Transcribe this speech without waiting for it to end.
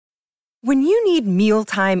When you need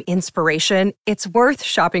mealtime inspiration, it's worth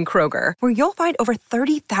shopping Kroger, where you'll find over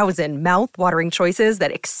 30,000 mouth-watering choices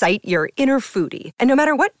that excite your inner foodie. And no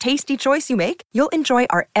matter what tasty choice you make, you'll enjoy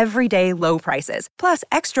our everyday low prices, plus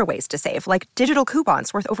extra ways to save, like digital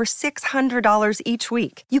coupons worth over $600 each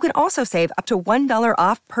week. You can also save up to $1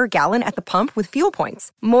 off per gallon at the pump with fuel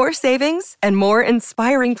points. More savings and more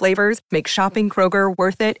inspiring flavors make shopping Kroger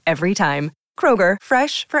worth it every time. Kroger,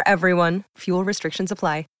 fresh for everyone. Fuel restrictions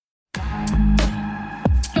apply.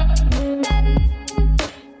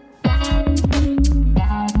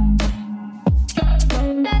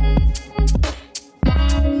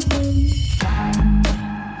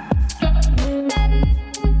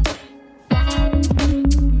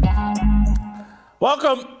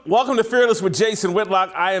 Welcome to Fearless with Jason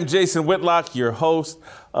Whitlock. I am Jason Whitlock, your host.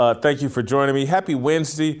 Thank you for joining me. Happy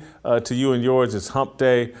Wednesday to you and yours. It's hump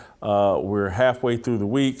day. We're halfway through the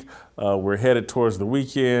week. We're headed towards the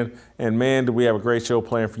weekend. And man, do we have a great show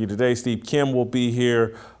planned for you today. Steve Kim will be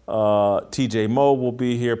here. TJ Moe will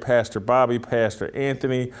be here. Pastor Bobby, Pastor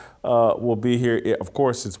Anthony will be here. Of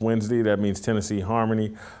course, it's Wednesday. That means Tennessee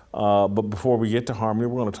Harmony. But before we get to Harmony,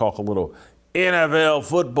 we're going to talk a little NFL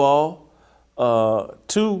football.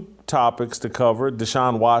 Two topics to cover: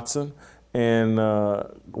 Deshaun Watson and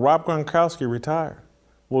Rob Gronkowski retired.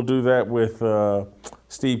 We'll do that with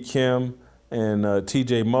Steve Kim and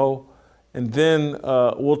TJ Moe. And then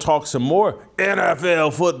we'll talk some more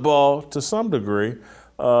NFL football to some degree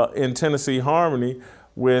in Tennessee Harmony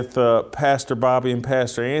with Pastor Bobby and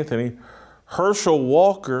Pastor Anthony. Herschel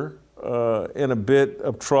Walker in a bit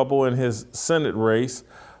of trouble in his Senate race.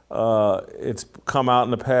 It's come out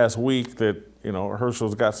in the past week that, you know,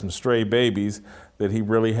 Herschel's got some stray babies that he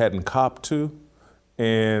really hadn't copped to.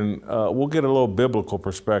 And we'll get a little biblical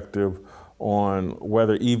perspective on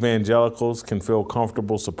whether evangelicals can feel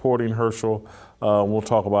comfortable supporting Herschel. We'll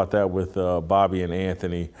talk about that with Bobby and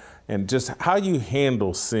Anthony. And just how you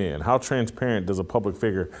handle sin. How transparent does a public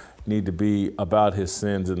figure need to be about his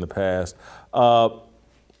sins in the past? I'm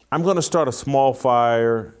going to start a small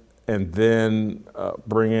fire and then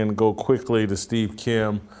go quickly to Steve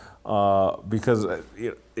Kim. Because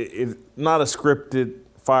it's not a scripted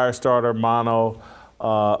fire starter mono,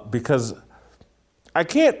 because I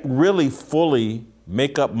can't really fully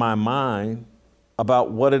make up my mind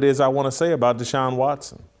about what it is I want to say about Deshaun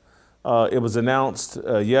Watson. It was announced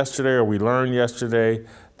yesterday, or we learned yesterday,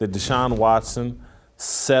 that Deshaun Watson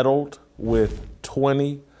settled with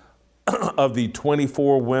 20 of the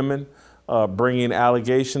 24 women bringing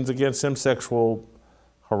allegations against him, sexual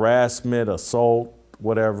harassment, assault,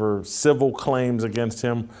 whatever, civil claims against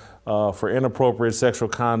him for inappropriate sexual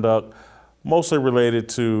conduct, mostly related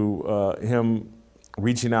to him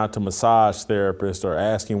reaching out to massage therapists or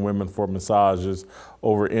asking women for massages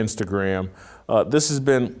over Instagram. This has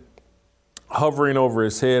been hovering over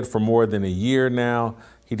his head for more than a year now.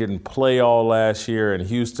 He didn't play all last year in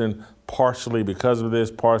Houston, partially because of this,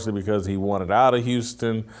 partially because he wanted out of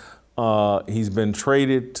Houston. He's been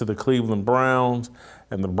traded to the Cleveland Browns,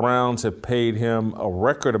 and the Browns have paid him a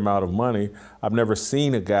record amount of money. I've never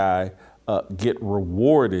seen a guy get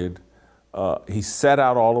rewarded. He sat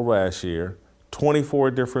out all of last year.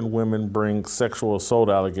 24 different women bring sexual assault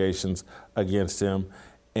allegations against him,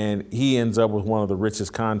 and he ends up with one of the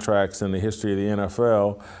richest contracts in the history of the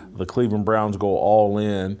NFL. The Cleveland Browns go all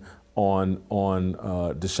in on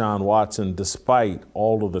Deshaun Watson, despite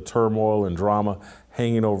all of the turmoil and drama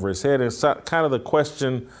hanging over his head. It's kind of the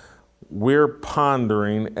question we're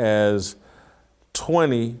pondering as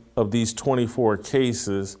 20 of these 24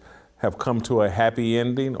 cases have come to a happy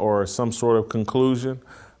ending or some sort of conclusion.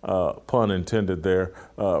 Pun intended there.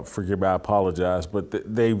 Forgive me, I apologize.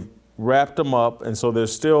 But they've wrapped them up, and so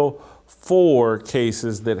there's still 4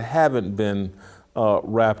 cases that haven't been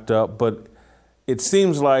wrapped up. But it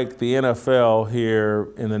seems like the NFL here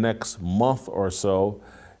in the next month or so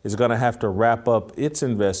is going to have to wrap up its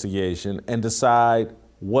investigation and decide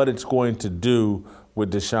what it's going to do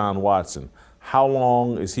with Deshaun Watson. How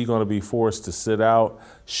long is he going to be forced to sit out?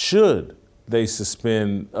 Should they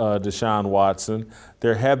suspend Deshaun Watson?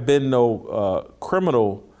 There have been no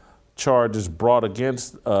criminal charges brought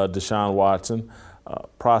against Deshaun Watson.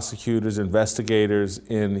 Prosecutors, investigators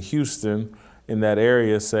in Houston, in that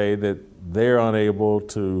area, say that they're unable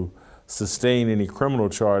to sustain any criminal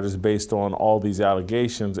charges based on all these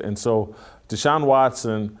allegations. And so Deshaun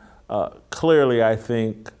Watson, clearly, I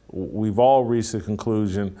think we've all reached the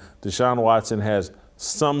conclusion Deshaun Watson has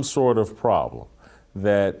some sort of problem.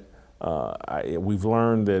 That we've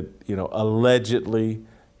learned that, allegedly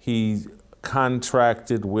he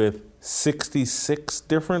contracted with 66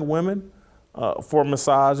 different women for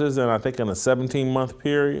massages, and I think in a 17-month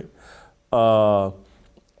period.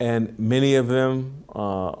 And many of them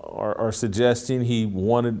are suggesting he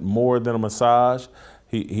wanted more than a massage.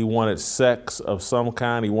 He wanted sex of some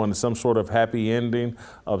kind. He wanted some sort of happy ending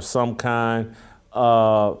of some kind.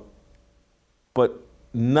 But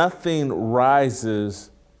nothing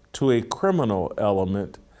rises to a criminal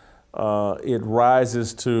element. It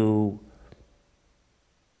rises to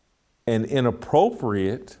an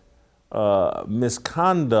inappropriate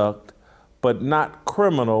misconduct, but not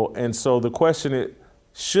criminal. And so the question is,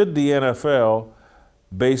 should the NFL,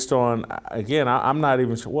 based on, again, I'm not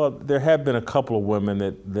even sure, well, there have been a couple of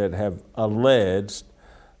women that have alleged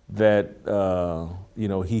that,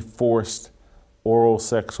 he forced oral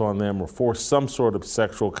sex on them or forced some sort of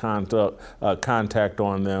sexual contact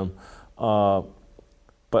on them.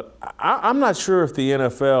 But I'm not sure if the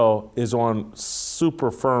NFL is on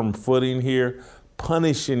super firm footing here,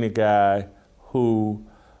 punishing a guy who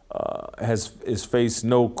has faced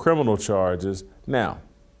no criminal charges. Now,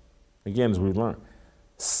 again, as we've learned,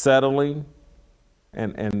 settling,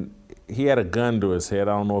 and he had a gun to his head.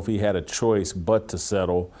 I don't know if he had a choice but to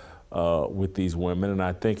settle with these women. And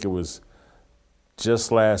I think it was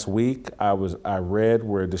just last week I read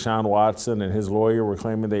where Deshaun Watson and his lawyer were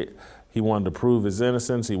claiming he wanted to prove his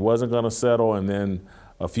innocence. He wasn't going to settle. And then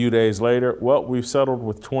a few days later, well, we've settled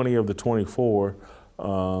with 20 of the 24.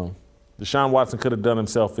 Deshaun Watson could have done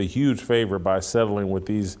himself a huge favor by settling with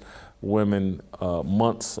these women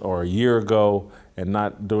months or a year ago and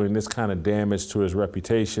not doing this kind of damage to his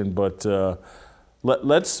reputation. But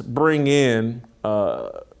let's bring in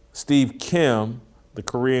Steve Kim, the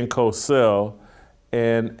Korean co-cell,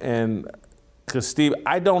 and because Steve,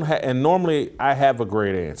 I don't have, and normally I have a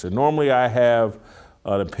great answer. Normally I have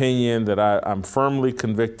an opinion that I'm firmly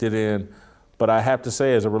convicted in, but I have to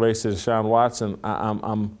say, as it relates to Deshaun Watson,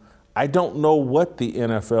 I don't know what the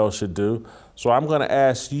NFL should do. So I'm going to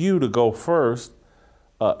ask you to go first.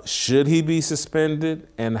 Should he be suspended,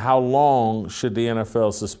 and how long should the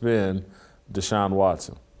NFL suspend Deshaun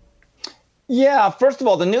Watson? Yeah, first of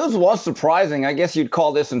all, the news was surprising. I guess you'd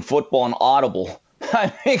call this in football an audible,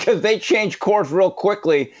 because they changed course real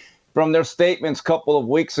quickly from their statements a couple of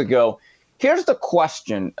weeks ago. Here's the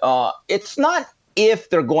question. It's not if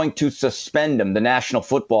they're going to suspend him, the National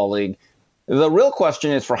Football League. The real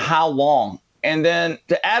question is for how long. And then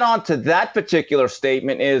to add on to that particular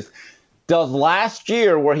statement is, does last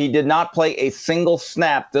year, where he did not play a single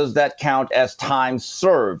snap, does that count as time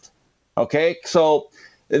served? Okay, so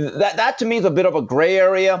that to me is a bit of a gray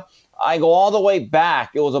area. I go all the way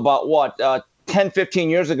back. It was about, 10, 15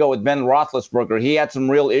 years ago with Ben Roethlisberger. He had some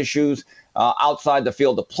real issues outside the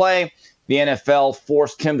field of play. The NFL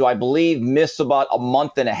forced him to, I believe, miss about a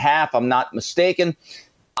month and a half. I'm not mistaken.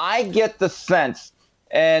 I get the sense,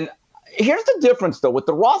 and here's the difference, though. With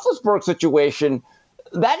the Roethlisberger situation,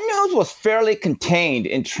 that news was fairly contained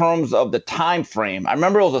in terms of the time frame. I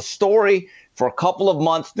remember it was a story for a couple of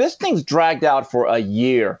months. This thing's dragged out for a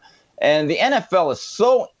year. And the NFL is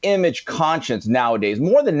so image conscious nowadays,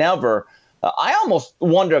 more than ever. I almost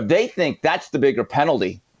wonder if they think that's the bigger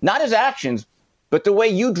penalty. Not his actions, but the way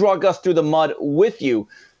you drug us through the mud with you.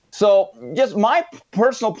 So just my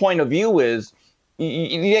personal point of view is,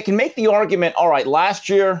 they can make the argument, all right, last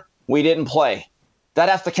year we didn't play. That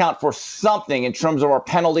has to count for something in terms of our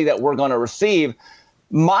penalty that we're going to receive.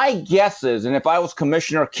 My guess is, and if I was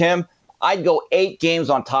Commissioner Kim, I'd go 8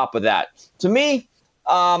 games on top of that. To me,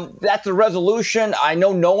 that's a resolution. I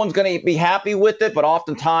know no one's going to be happy with it, but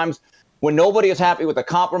oftentimes when nobody is happy with a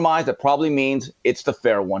compromise, that probably means it's the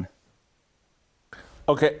fair one.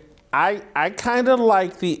 Okay, I kind of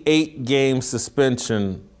like the 8-game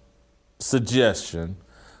suspension suggestion.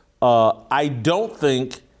 I don't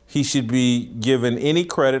think he should be given any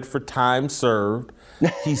credit for time served.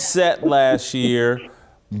 He sat last year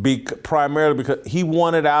primarily because he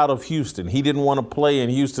wanted out of Houston. He didn't want to play in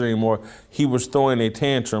Houston anymore. He was throwing a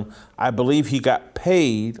tantrum. I believe he got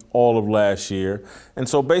paid all of last year. And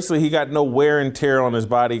so basically he got no wear and tear on his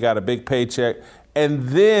body, got a big paycheck. And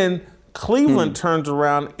then Cleveland turns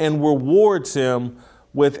around and rewards him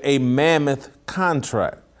with a mammoth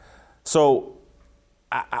contract. So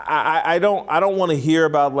I don't want to hear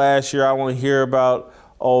about last year. I want to hear about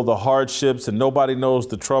all the hardships, and nobody knows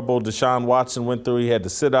the trouble Deshaun Watson went through. He had to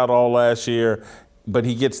sit out all last year, but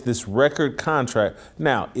he gets this record contract.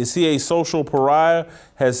 Now, is he a social pariah?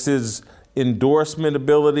 Has his endorsement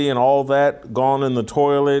ability and all that gone in the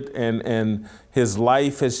toilet, and his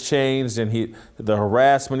life has changed, and the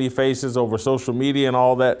harassment he faces over social media and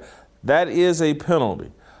all that? That is a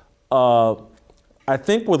penalty. I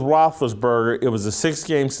think with Roethlisberger, it was a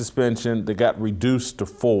 6-game suspension that got reduced to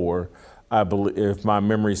 4, I believe, if my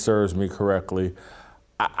memory serves me correctly.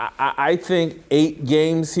 I think 8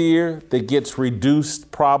 games here that gets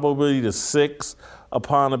reduced probably to 6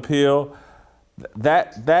 upon appeal.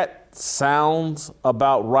 That sounds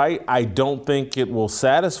about right. I don't think it will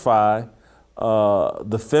satisfy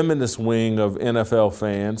the feminist wing of NFL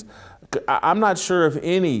fans. I'm not sure if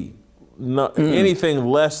anything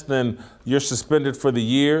less than you're suspended for the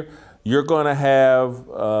year, you're going to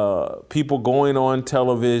have people going on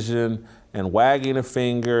television and wagging a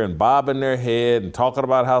finger and bobbing their head and talking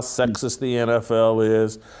about how sexist the NFL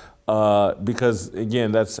is, because,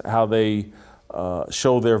 again, that's how they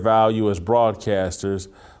show their value as broadcasters.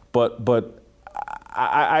 But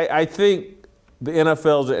I think the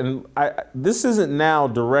NFL's, and this isn't now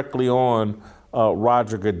directly on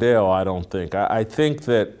Roger Goodell, I don't think. I think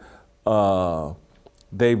that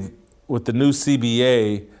they've, with the new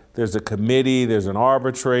CBA, there's a committee, there's an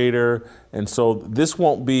arbitrator, and so this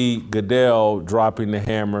won't be Goodell dropping the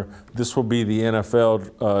hammer. This will be the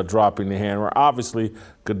NFL dropping the hammer. Obviously,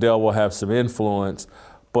 Goodell will have some influence,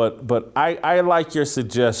 but I like your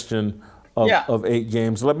suggestion of 8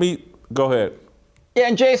 games. Let me go ahead. Yeah,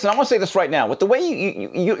 and Jason, I want to say this right now. With the way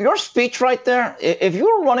your speech right there, if you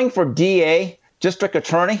were running for DA, district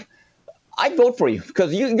attorney, I'd vote for you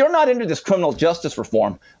because you're not into this criminal justice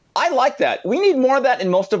reform. I like that. We need more of that in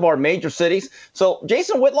most of our major cities. So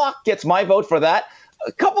Jason Whitlock gets my vote for that.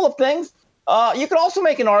 A couple of things. You could also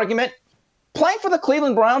make an argument. Playing for the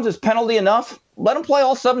Cleveland Browns is penalty enough. Let them play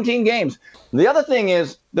all 17 games. The other thing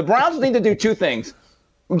is the Browns need to do 2 things.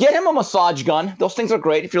 Get him a massage gun. Those things are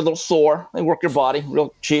great if you're a little sore. They work your body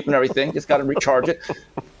real cheap and everything. Just got to recharge it.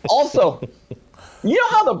 Also, you know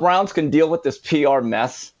how the Browns can deal with this PR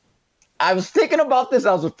mess? I was thinking about this.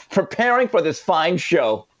 I was preparing for this fine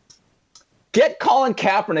show. Get Colin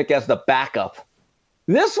Kaepernick as the backup.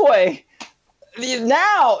 This way,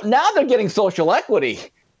 now they're getting social equity.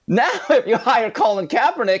 Now, if you hire Colin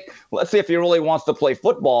Kaepernick, let's see if he really wants to play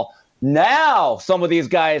football. Now, some of these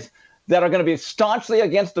guys that are going to be staunchly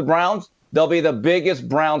against the Browns, they'll be the biggest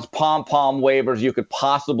Browns pom-pom waivers you could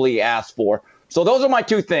possibly ask for. So those are my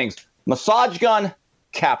 2 things. Massage gun,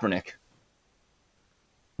 Kaepernick.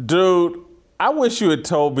 Dude, I wish you had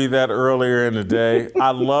told me that earlier in the day.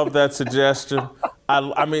 I love that suggestion.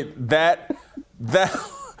 I mean, that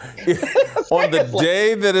on the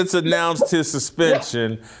day that it's announced his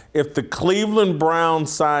suspension, if the Cleveland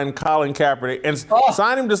Browns sign Colin Kaepernick and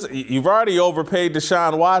sign him to, you've already overpaid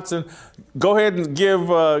Deshaun Watson. Go ahead and give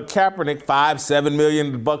Kaepernick $5-7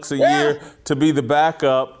 million a year to be the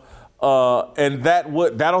backup, and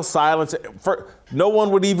that'll silence it. No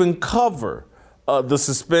one would even cover the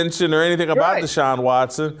suspension or anything about Deshaun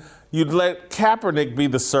Watson. You'd let Kaepernick be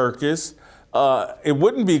the circus. It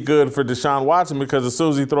wouldn't be good for Deshaun Watson because as soon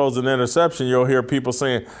as he throws an interception, you'll hear people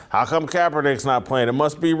saying, how come Kaepernick's not playing? It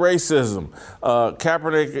must be racism.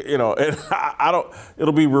 Kaepernick,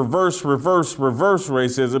 it'll be reverse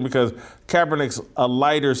racism because Kaepernick's a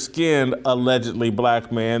lighter skinned, allegedly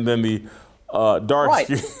black man than the dark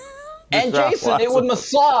skinned. And Jason, Watson.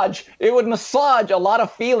 it would massage a lot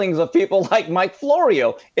of feelings of people like Mike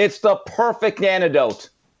Florio. It's the perfect antidote.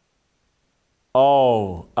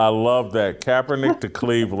 Oh, I love that. Kaepernick to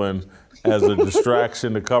Cleveland as a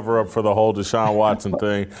distraction to cover up for the whole Deshaun Watson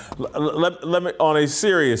thing. Let me, on a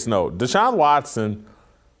serious note, Deshaun Watson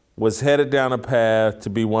was headed down a path to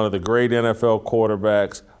be one of the great NFL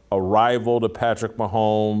quarterbacks, a rival to Patrick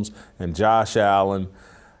Mahomes and Josh Allen.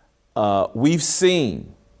 We've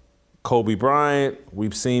seen Kobe Bryant,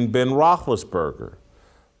 we've seen Ben Roethlisberger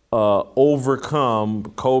overcome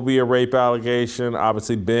Kobe, a rape allegation,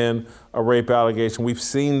 obviously Ben, a rape allegation. We've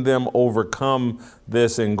seen them overcome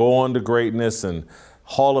this and go on to greatness and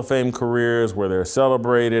Hall of Fame careers where they're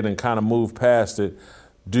celebrated and kind of move past it.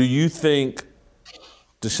 Do you think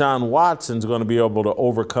Deshaun Watson's going to be able to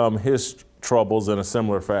overcome his troubles in a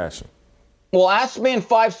similar fashion? Well, ask me in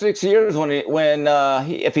 5-6 years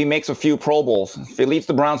if he makes a few Pro Bowls. If he leads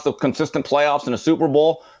the Browns to consistent playoffs and a Super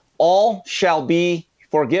Bowl, all shall be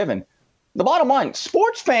forgiven. The bottom line,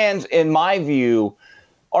 sports fans, in my view,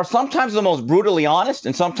 are sometimes the most brutally honest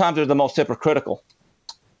and sometimes they're the most hypocritical.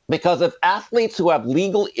 Because if athletes who have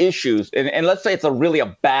legal issues, and let's say it's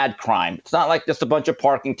a bad crime, it's not like just a bunch of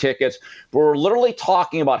parking tickets, we're literally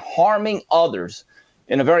talking about harming others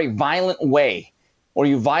in a very violent way, or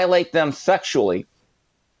you violate them sexually,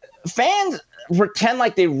 fans pretend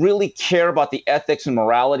like they really care about the ethics and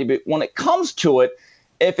morality, but when it comes to it,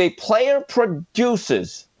 if a player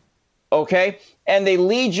produces, and they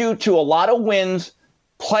lead you to a lot of wins,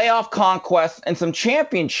 playoff conquests, and some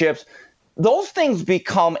championships, those things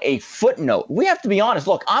become a footnote. We have to be honest.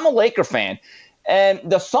 Look, I'm a Laker fan, And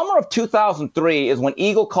the summer of 2003 is when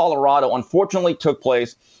Eagle, Colorado, unfortunately took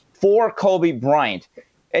place for Kobe Bryant.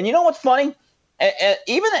 And you know what's funny?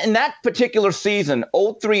 Even in that particular season,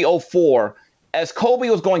 03-04, as Kobe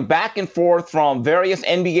was going back and forth from various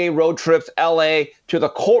NBA road trips, LA, to the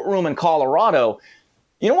courtroom in Colorado,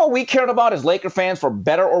 you know what we cared about as Laker fans, for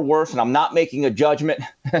better or worse, and I'm not making a judgment?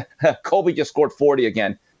 Kobe just scored 40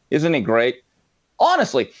 again. Isn't he great?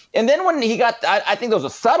 Honestly. And then when he got, I think there was a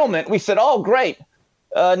settlement, we said, oh, great.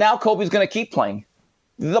 Now Kobe's going to keep playing.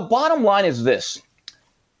 The bottom line is this.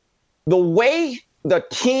 The way the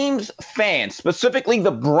team's fans, specifically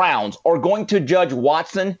the Browns, are going to judge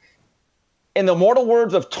Watson, in the mortal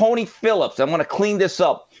words of Tony Phillips, I'm going to clean this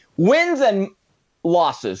up, wins and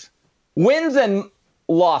losses. Wins and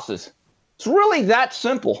losses. It's really that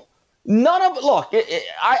simple.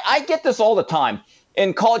 I get this all the time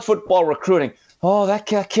in college football recruiting. Oh, that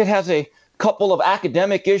kid has a couple of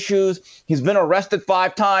academic issues. He's been arrested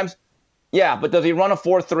 5 times. Yeah, but does he run a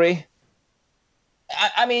 4.3?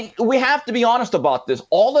 I mean, we have to be honest about this.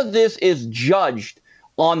 All of this is judged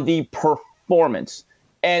on the performance.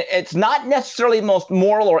 And it's not necessarily the most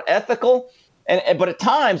moral or ethical, but at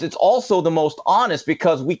times it's also the most honest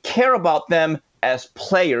because we care about them as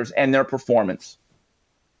players and their performance.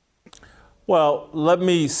 Well, let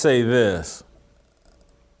me say this.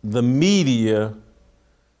 The media,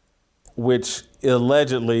 which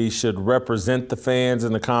allegedly should represent the fans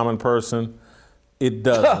and the common person, it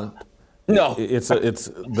doesn't. No.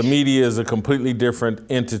 The media is a completely different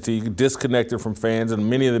entity, disconnected from fans, and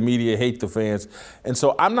many of the media hate the fans. And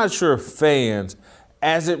so I'm not sure if fans,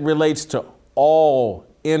 as it relates to all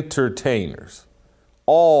entertainers,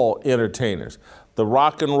 the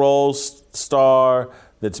rock and roll star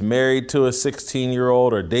that's married to a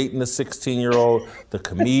 16-year-old or dating a 16-year-old, the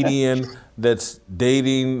comedian that's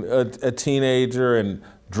dating a teenager, and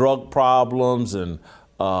drug problems and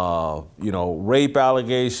rape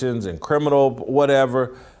allegations and criminal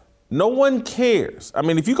whatever. No one cares. I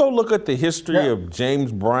mean, if you go look at the history of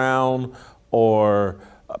James Brown, or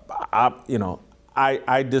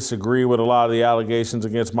I disagree with a lot of the allegations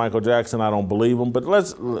against Michael Jackson. I don't believe them. But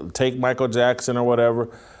let's take Michael Jackson or whatever.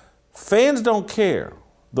 Fans don't care.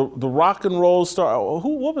 The rock and roll star.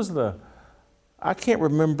 What was the? I can't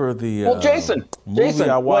remember the. Well, Jason,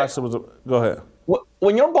 I watched. Go ahead.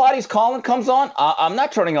 When Your Body's Calling comes on, I'm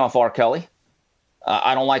not turning off R. Kelly.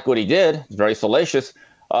 I don't like what he did. It's very salacious.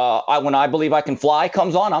 When I Believe I Can Fly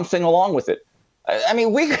comes on, I'm singing along with it. I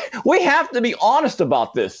mean, we have to be honest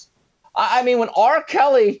about this. I mean, when R.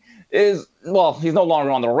 Kelly he's no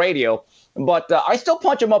longer on the radio, but I still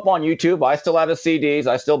punch him up on YouTube. I still have his CDs.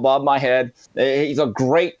 I still bob my head. He's a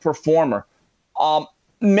great performer.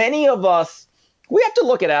 Many of us, we have to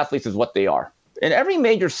look at athletes as what they are. In every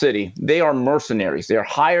major city, they are mercenaries. They are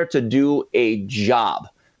hired to do a job.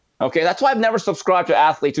 Okay, that's why I've never subscribed to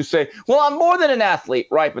athletes who say, well, I'm more than an athlete,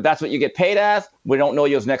 right? But that's what you get paid as. We don't know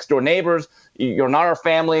you as next door neighbors. You're not our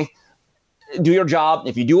family. Do your job.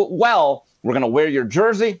 If you do it well, we're going to wear your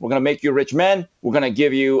jersey. We're going to make you rich men. We're going to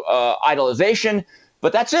give you idolization.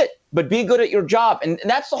 But that's it. But be good at your job. And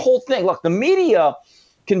that's the whole thing. Look, the media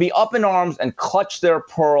can be up in arms and clutch their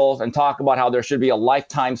pearls and talk about how there should be a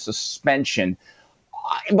lifetime suspension.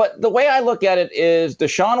 But the way I look at it is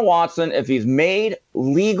Deshaun Watson, if he's made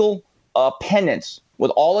legal penance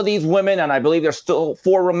with all of these women, and I believe there's still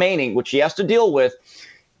 4 remaining, which he has to deal with,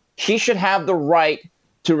 he should have the right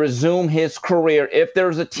to resume his career if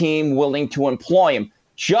there's a team willing to employ him,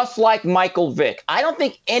 just like Michael Vick. I don't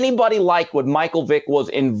think anybody liked what Michael Vick was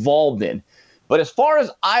involved in. But as far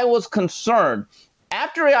as I was concerned,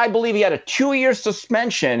 after I believe he had a 2-year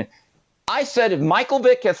suspension, I said if Michael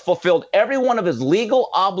Vick has fulfilled every one of his legal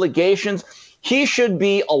obligations, he should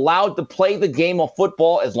be allowed to play the game of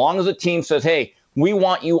football as long as the team says, hey, we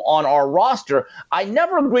want you on our roster. I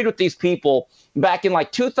never agreed with these people back in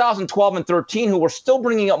like 2012 and 13 who were still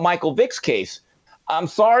bringing up Michael Vick's case. I'm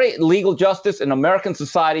sorry, legal justice in American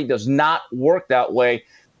society does not work that way.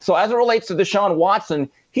 So as it relates to Deshaun Watson,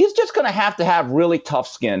 he's just going to have really tough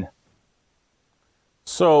skin.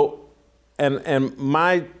 So, and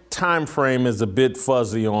my time frame is a bit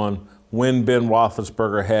fuzzy on when Ben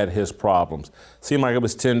Roethlisberger had his problems. Seemed like it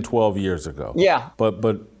was 10, 12 years ago. Yeah. But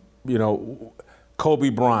Kobe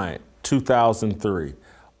Bryant, 2003.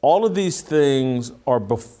 All of these things are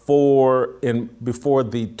before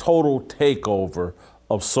the total takeover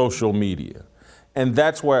of social media. And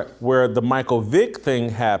that's where the Michael Vick thing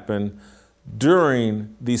happened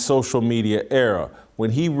during the social media era.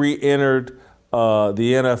 When he re-entered the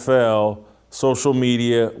NFL, social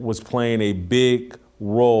media was playing a big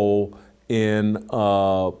role in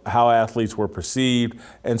how athletes were perceived.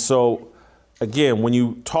 And so again, when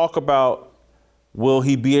you talk about will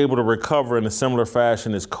he be able to recover in a similar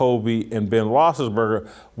fashion as Kobe and Ben Roethlisberger,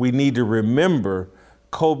 we need to remember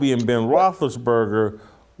Kobe and Ben Roethlisberger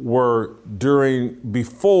were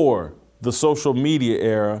before the social media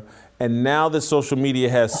era, and now that social media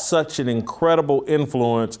has such an incredible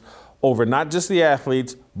influence over not just the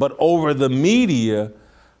athletes, but over the media,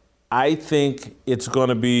 I think it's going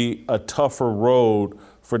to be a tougher road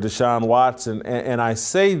for Deshaun Watson. And I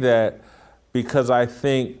say that because I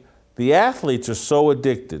think the athletes are so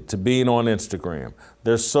addicted to being on Instagram,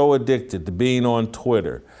 they're so addicted to being on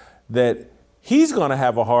Twitter, that he's going to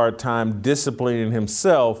have a hard time disciplining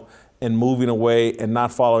himself and moving away and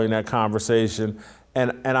not following that conversation.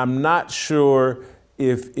 And I'm not sure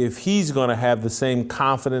if he's going to have the same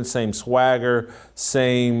confidence, same swagger,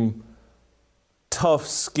 same tough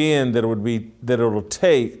skin that it'll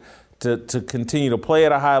take to continue to play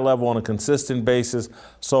at a high level on a consistent basis.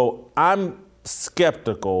 So I'm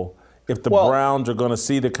skeptical if the Browns are going to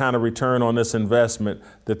see the kind of return on this investment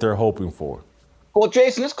that they're hoping for. Well,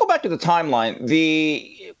 Jason, let's go back to the timeline.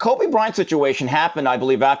 The Kobe Bryant situation happened, I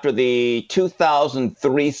believe, after the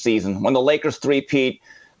 2003 season when the Lakers three-peat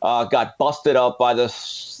got busted up by the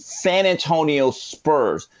San Antonio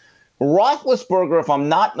Spurs. Roethlisberger, if I'm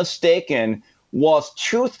not mistaken, was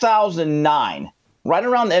 2009, right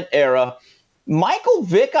around that era. Michael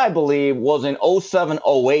Vick, I believe, was in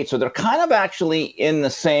 07-08, so they're kind of actually in the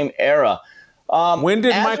same era. When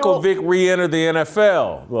did Michael Vick re-enter the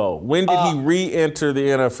NFL? Well, when did he re-enter the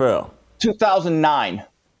NFL? 2009.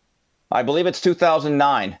 I believe it's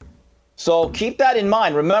 2009. So keep that in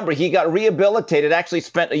mind. Remember, he got rehabilitated, actually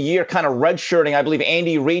spent a year kind of redshirting. I believe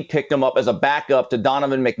Andy Reid picked him up as a backup to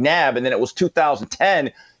Donovan McNabb, and then it was 2010.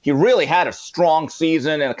 He really had a strong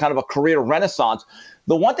season and a kind of a career renaissance.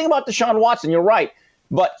 The one thing about Deshaun Watson, you're right,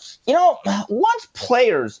 but, once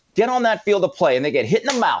players get on that field of play and they get hit in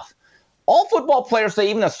the mouth, all football players say,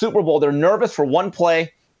 even a Super Bowl, they're nervous for one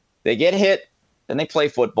play, they get hit, then they play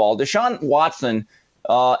football. Deshaun Watson,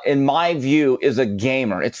 in my view, is a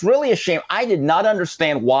gamer. It's really a shame. I did not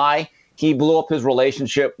understand why he blew up his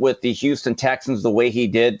relationship with the Houston Texans the way he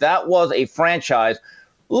did. That was a franchise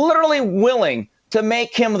literally willing to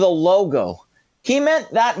make him the logo. He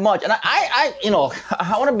meant that much. And I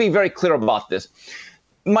want to be very clear about this.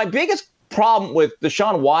 My biggest problem with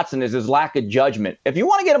Deshaun Watson is his lack of judgment. If you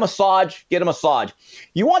want to get a massage, get a massage.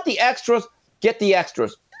 You want the extras, get the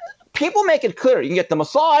extras. People make it clear. You can get the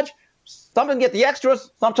massage, sometimes get the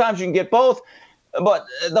extras, sometimes you can get both. But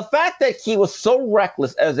the fact that he was so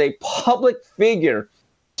reckless as a public figure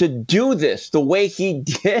to do this the way he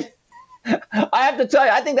did, I have to tell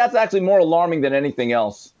you, I think that's actually more alarming than anything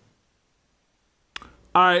else.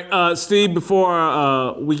 All right, Steve,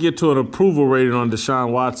 before we get to an approval rating on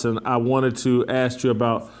Deshaun Watson, I wanted to ask you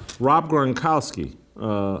about Rob Gronkowski.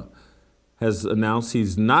 Has announced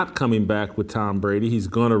he's not coming back with Tom Brady. He's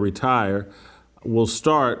going to retire. We'll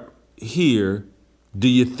start here. Do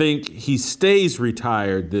you think he stays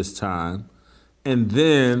retired this time? And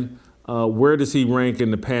then where does he rank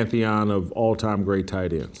in the pantheon of all-time great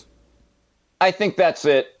tight ends? I think that's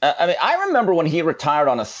it. I remember when he retired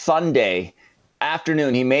on a Sunday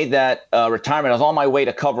afternoon. He made that retirement. I was on my way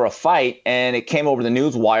to cover a fight, and it came over the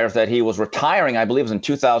news wires that he was retiring. I believe it was in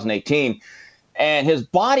 2018, and his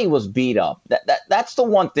body was beat up. That's the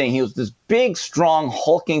one thing. He was this big, strong,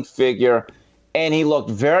 hulking figure, and he looked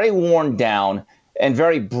very worn down and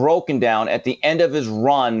very broken down at the end of his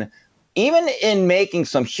run, even in making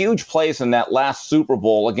some huge plays in that last Super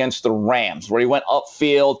Bowl against the Rams, where he went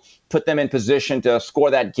upfield, put them in position to score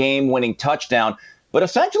that game-winning touchdown. But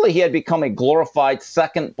essentially, he had become a glorified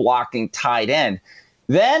second blocking tight end.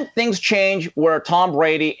 Then things change where Tom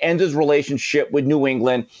Brady ends his relationship with New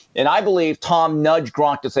England. And I believe Tom nudged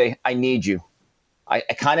Gronk to say, I need you. I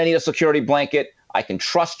kind of need a security blanket. I can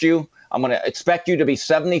trust you. I'm going to expect you to be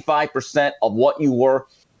 75% of what you were.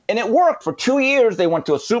 And it worked. For 2 years, they went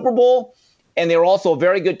to a Super Bowl, and they were also a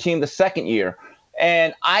very good team the second year.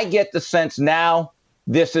 And I get the sense now,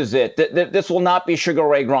 this is it. This will not be Sugar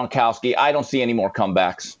Ray Gronkowski. I don't see any more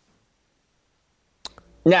comebacks.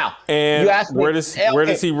 Now, and you asked me, where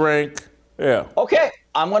does he rank? Yeah. Okay,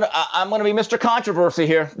 I'm gonna be Mr. Controversy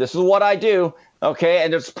here. This is what I do. Okay,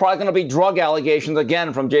 and there's probably gonna be drug allegations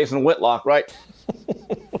again from Jason Whitlock, right?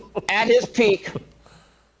 At his peak,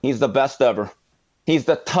 he's the best ever. He's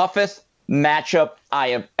the toughest matchup I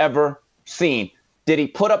have ever seen. Did he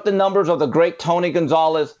put up the numbers of the great Tony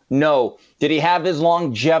Gonzalez? No. Did he have his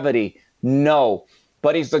longevity? No.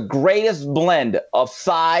 But he's the greatest blend of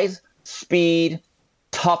size, speed,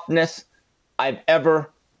 toughness I've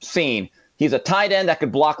ever seen. He's a tight end that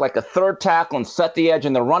could block like a third tackle and set the edge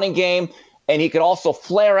in the running game. And he could also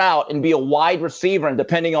flare out and be a wide receiver. And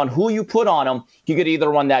depending on who you put on him, he could either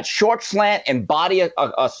run that short slant and body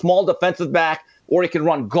a small defensive back, or he could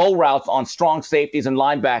run go routes on strong safeties and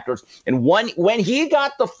linebackers. And when he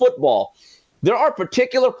got the football, there are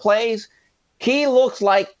particular plays. He looks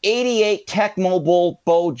like 88 Tecmo Bowl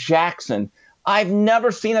Bo Jackson. I've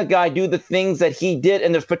never seen a guy do the things that he did.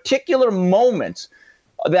 And there's particular moments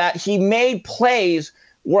that he made plays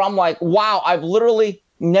where I'm like, wow, I've literally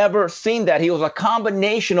never seen that. He was a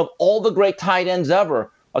combination of all the great tight ends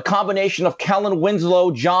ever, a combination of Kellen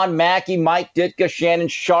Winslow, John Mackey, Mike Ditka, Shannon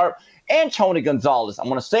Sharp, and Tony Gonzalez. I'm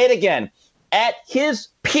going to say it again. At his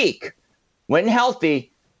peak, when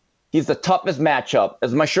healthy, he's the toughest matchup.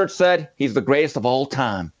 As my shirt said, he's the greatest of all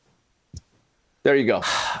time. There you go.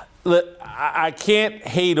 Look, I can't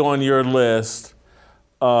hate on your list.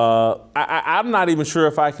 I'm not even sure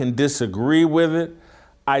if I can disagree with it.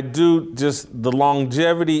 I do just the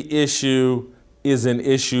longevity issue is an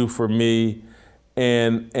issue for me,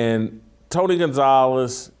 and Tony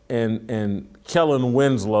Gonzalez and Kellen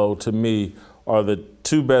Winslow to me are the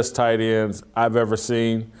two best tight ends I've ever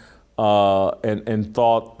seen, and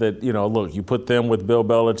thought that look, you put them with Bill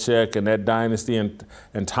Belichick and that dynasty and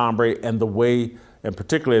Tom Brady and the way, and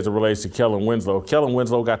particularly as it relates to Kellen Winslow. Kellen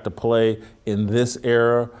Winslow got to play in this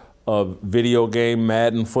era of video game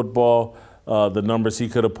Madden football. The numbers he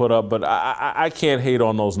could have put up, but I can't hate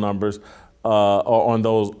on those numbers or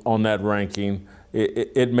on that ranking.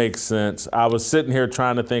 It makes sense. I was sitting here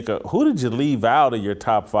trying to think of who did you leave out of your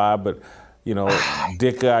top five, but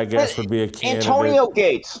Ditka, I guess, would be a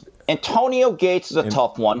candidate. Antonio Gates is a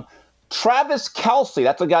tough one. Travis Kelce,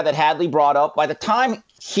 that's a guy that Hadley brought up. By the time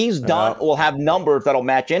he's done, we'll have numbers that'll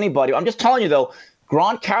match anybody. I'm just telling you though,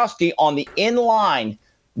 Gronkowski on the in-line,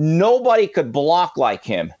 nobody could block like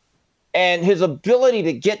him. And his ability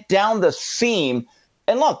to get down the seam.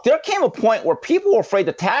 And look, there came a point where people were afraid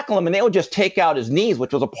to tackle him and they would just take out his knees,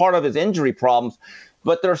 which was a part of his injury problems.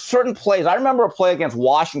 But there are certain plays. I remember a play against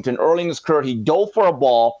Washington early in his career. He dove for a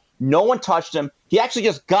ball. No one touched him. He actually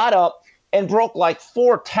just got up and broke like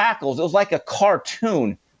 4 tackles. It was like a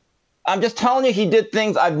cartoon. I'm just telling you, he did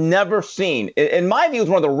things I've never seen. In my view, he was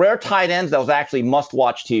one of the rare tight ends that was actually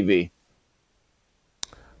must-watch TV.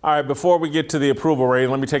 All right, before we get to the approval rating,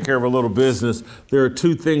 let me take care of a little business. There are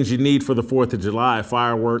 2 things you need for the 4th of July,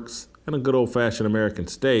 fireworks and a good old-fashioned American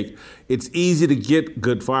steak. It's easy to get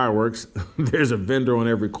good fireworks. There's a vendor on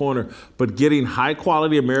every corner, but getting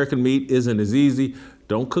high-quality American meat isn't as easy.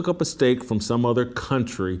 Don't cook up a steak from some other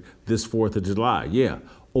country this 4th of July. Yeah,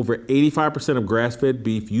 over 85% of grass-fed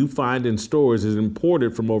beef you find in stores is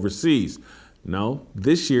imported from overseas. No,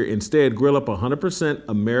 this year, instead, grill up 100%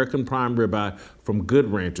 American prime ribeye from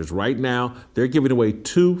Good Ranchers. Right now, they're giving away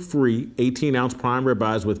 2 free 18-ounce prime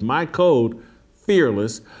ribeyes with my code,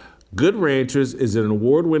 FEARLESS. Good Ranchers is an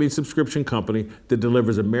award-winning subscription company that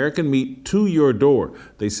delivers American meat to your door.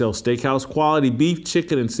 They sell steakhouse-quality beef,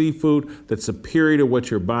 chicken, and seafood that's superior to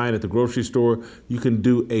what you're buying at the grocery store. You can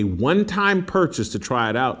do a one-time purchase to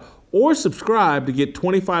try it out or subscribe to get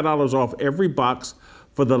 $25 off every box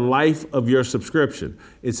for the life of your subscription.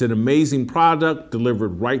 It's an amazing product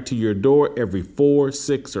delivered right to your door every 4,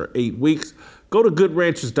 6, or 8 weeks. Go to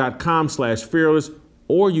goodranchers.com/fearless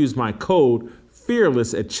or use my code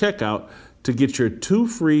FEARLESS at checkout to get your 2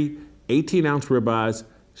 free 18-ounce ribeyes.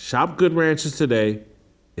 Shop Good Ranchers today.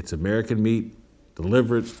 It's American meat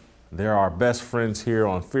delivered. They're our best friends here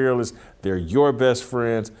on Fearless. They're your best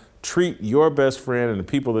friends. Treat your best friend and the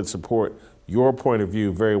people that support your point of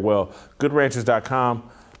view very well.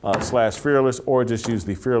 GoodRanchers.com/fearless or just use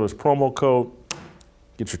the Fearless promo code.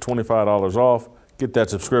 Get your $25 off. Get that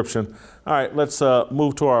subscription. All right, let's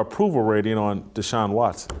move to our approval rating on Deshaun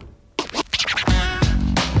Watson.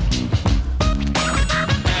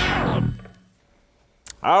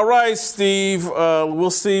 All right, Steve,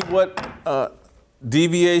 we'll see what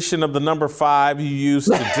deviation of the number 5 you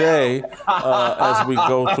used today as we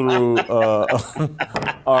go through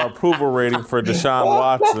our approval rating for Deshaun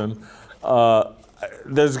Watson.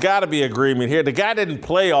 There's got to be agreement here. The guy didn't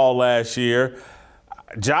play all last year.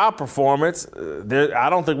 Job performance, I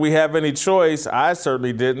don't think we have any choice. I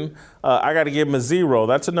certainly didn't. I got to give him a 0.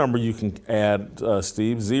 That's a number you can add,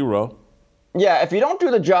 Steve, 0. Yeah, if you don't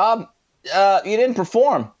do the job, you didn't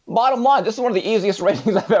perform. Bottom line, this is one of the easiest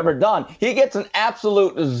ratings I've ever done. He gets an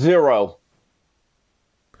absolute 0.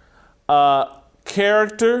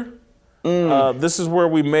 Character, this is where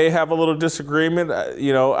we may have a little disagreement.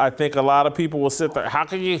 I think a lot of people will sit there. How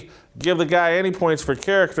can you give the guy any points for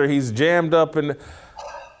character? He's jammed up in.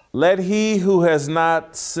 Let he who has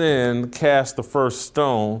not sinned cast the first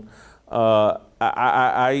stone. I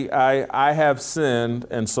have sinned,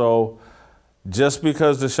 and so just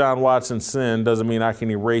because Deshaun Watson sinned doesn't mean I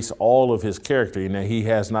can erase all of his character. You know, he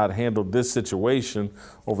has not handled this situation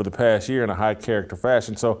over the past year in a high character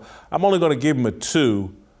fashion. So I'm only going to give him a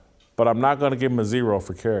 2, but I'm not going to give him a 0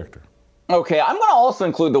 for character. Okay, I'm going to also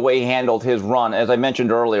include the way he handled his run, as I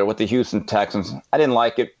mentioned earlier, with the Houston Texans. I didn't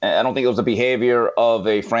like it. I don't think it was the behavior of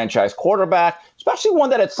a franchise quarterback, especially one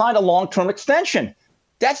that had signed a long-term extension.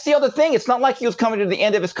 That's the other thing. It's not like he was coming to the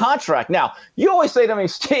end of his contract. Now, you always say to me,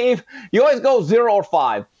 Steve, you always go 0 or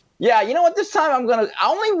 5. Yeah, you know what? This time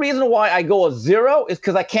only reason why I go a 0 is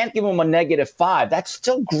because I can't give him a -5. That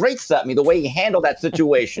still grates at me, the way he handled that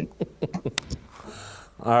situation.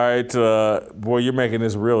 All right, boy, you're making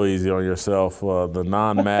this real easy on yourself, the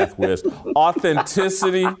non-math whiz.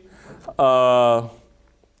 Authenticity,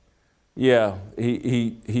 yeah,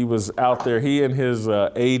 he was out there. He and his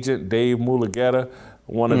agent, Dave Mulugheta,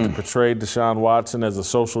 wanted to portray Deshaun Watson as a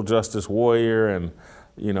social justice warrior and,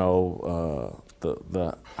 you know,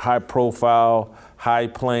 the high-profile,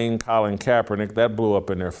 high-playing Colin Kaepernick. That blew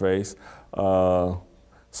up in their face.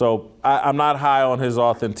 So I'm not high on his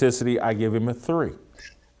authenticity. I give him a 3.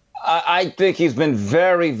 I think he's been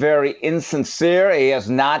very, very insincere. He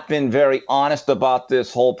has not been very honest about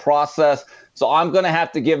this whole process. So I'm going to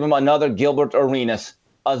have to give him another Gilbert Arenas,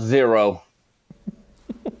 a 0.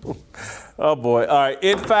 Oh, boy. All right,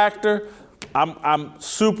 it factor. I'm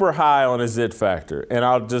super high on his it factor, and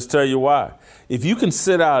I'll just tell you why. If you can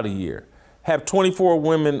sit out a year, have 24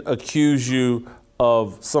 women accuse you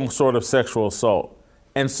of some sort of sexual assault,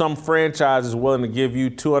 and some franchise is willing to give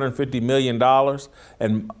you $250 million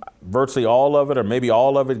and virtually all of it, or maybe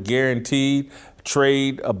all of it guaranteed,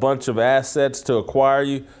 trade a bunch of assets to acquire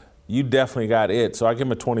you, you definitely got it. So I give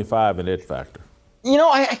him a 25 in it factor. You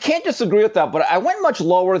know, I can't disagree with that, but I went much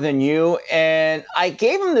lower than you, and I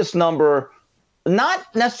gave him this number not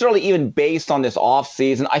necessarily even based on this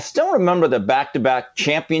offseason. I still remember the back-to-back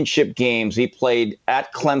championship games he played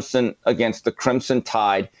at Clemson against the Crimson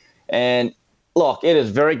Tide. And look, it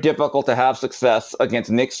is very difficult to have success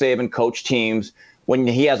against Nick Saban coach teams when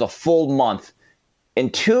he has a full month. In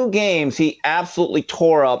 2 games, he absolutely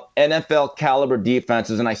tore up NFL caliber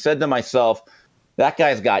defenses. And I said to myself, that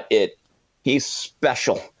guy's got it. He's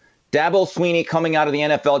special. Dabo Swinney, coming out of the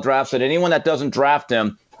NFL draft, said anyone that doesn't draft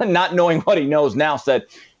him, not knowing what he knows now, said,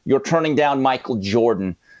 you're turning down Michael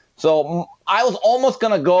Jordan. So I was almost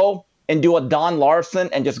going to go and do a Don Larson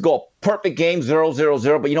and just go a perfect game,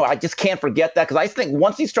 0-0-0. But, you know, I just can't forget that because I think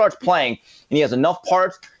once he starts playing and he has enough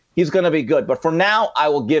parts, he's going to be good. But for now, I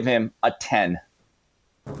will give him a 10.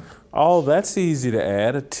 Oh, that's easy to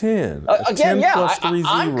add, a 10. Again, 10 yeah, plus 3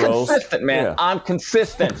 I'm zeros. consistent, man. Yeah. I'm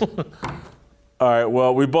consistent. All right,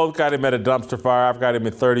 well, we both got him at a dumpster fire. I've got him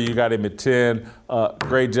at 30. You got him at 10.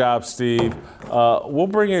 Great job, Steve. We'll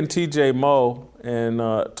bring in TJ Moe and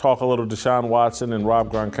talk a little Deshaun Watson and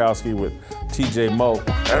Rob Gronkowski with TJ Moe.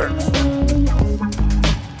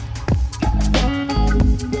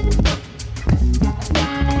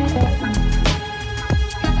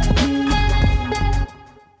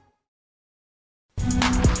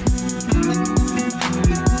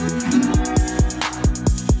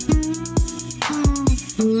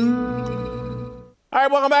 All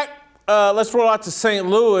right, welcome back. Let's roll out to St.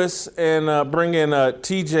 Louis and bring in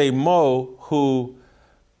TJ Moe, who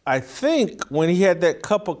I think when he had that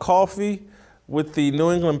cup of coffee with the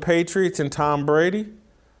New England Patriots and Tom Brady,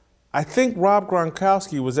 I think Rob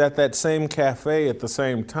Gronkowski was at that same cafe at the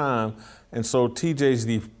same time. And so TJ's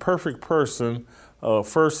the perfect person,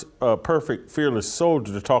 perfect fearless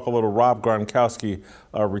soldier to talk a little Rob Gronkowski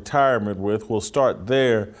retirement with. We'll start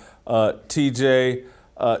there. TJ,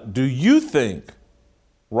 do you think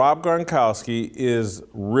Rob Gronkowski is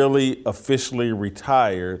really officially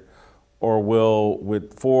retired, or will,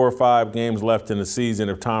 with 4 or 5 games left in the season,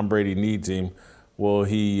 if Tom Brady needs him, will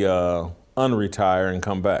he unretire and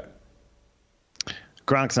come back?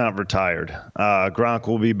 Gronk's not retired. Gronk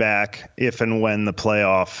will be back if and when the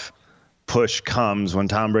playoff push comes. When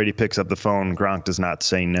Tom Brady picks up the phone, Gronk does not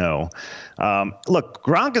say no. Look,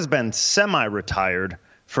 Gronk has been semi-retired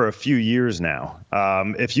for a few years now.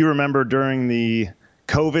 If you remember during the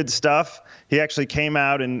COVID stuff, he actually came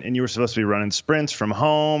out and you were supposed to be running sprints from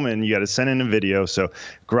home and you got to send in a video. So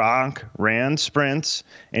Gronk ran sprints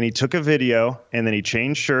and he took a video and then he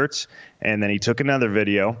changed shirts and then he took another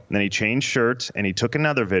video and then he changed shirts and he took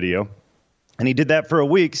another video. And he did that for a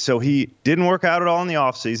week. So he didn't work out at all in the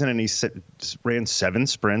offseason and he ran 7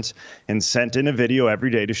 sprints and sent in a video every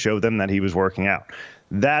day to show them that he was working out.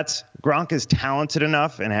 Gronk is talented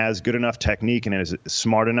enough and has good enough technique and is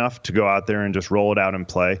smart enough to go out there and just roll it out and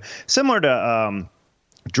play. Similar to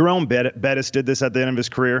Jerome Bettis did this at the end of his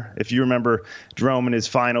career. If you remember Jerome in his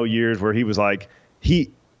final years where he was like,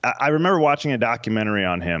 I remember watching a documentary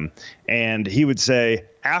on him, and he would say,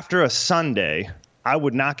 after a Sunday, I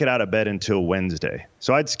would not get out of bed until Wednesday.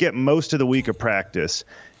 So I'd skip most of the week of practice,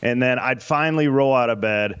 and then I'd finally roll out of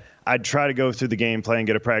bed. I'd try to go through the game plan,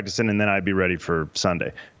 get a practice in, and then I'd be ready for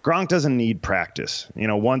Sunday. Gronk doesn't need practice.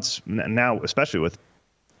 Once now, especially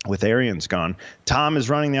with Arians gone, Tom is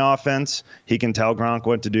running the offense. He can tell Gronk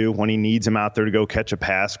what to do. When he needs him out there to go catch a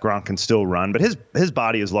pass, Gronk can still run. But his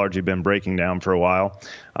body has largely been breaking down for a while.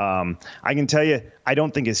 I can tell you, I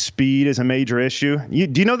don't think his speed is a major issue.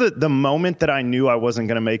 Do you know that the moment that I knew I wasn't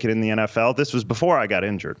going to make it in the NFL, this was before I got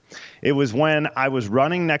injured. It was when I was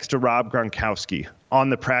running next to Rob Gronkowski on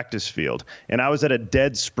the practice field, and I was at a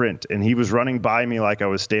dead sprint, and he was running by me like I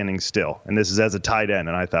was standing still. And this is as a tight end,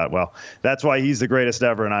 and I thought, well, that's why he's the greatest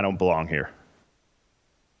ever, and I don't belong here.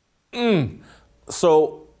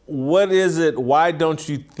 So what is it? Why don't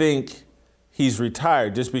you think he's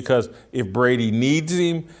retired? Just because if Brady needs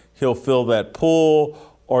him, he'll fill that pull,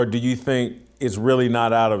 or do you think it's really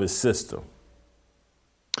not out of his system?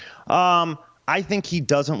 I think he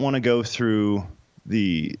doesn't want to go through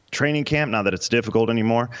the training camp, now that it's difficult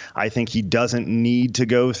anymore. I think he doesn't need to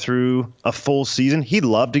go through a full season. He'd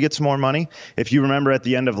love to get some more money. If you remember at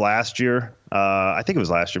the end of last year, I think it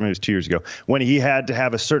was last year, maybe it was 2 years ago, when he had to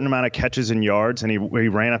have a certain amount of catches and yards, and he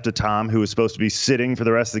ran up to Tom, who was supposed to be sitting for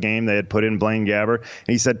the rest of the game. They had put in Blaine Gabbert, and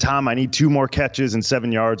he said, Tom, I need 2 more catches and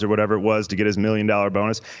 7 yards or whatever it was to get his $1 million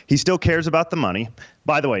bonus. He still cares about the money.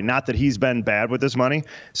 By the way, not that he's been bad with this money.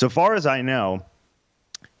 So far as I know,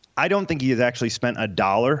 I don't think he has actually spent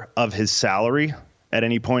 $1 of his salary at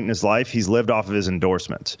any point in his life. He's lived off of his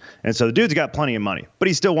endorsements. And so the dude's got plenty of money, but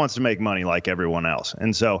he still wants to make money like everyone else.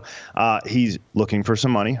 And so he's looking for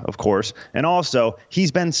some money, of course. And also,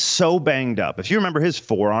 he's been so banged up. If you remember his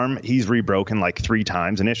forearm, he's rebroken like 3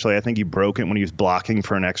 times. Initially, I think he broke it when he was blocking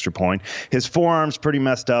for an extra point. His forearm's pretty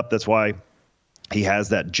messed up. That's why he has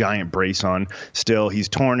that giant brace on still. He's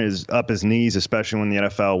torn his knees, especially when the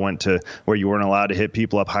NFL went to where you weren't allowed to hit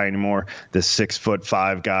people up high anymore. This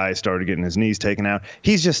 6'5" guy started getting his knees taken out.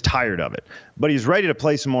 He's just tired of it. But he's ready to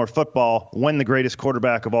play some more football when the greatest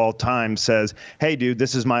quarterback of all time says, hey, dude,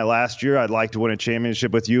 this is my last year. I'd like to win a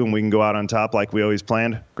championship with you, and we can go out on top like we always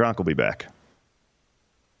planned. Gronk will be back.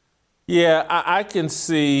 Yeah, I can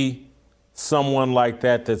see someone like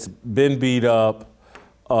that that's been beat up.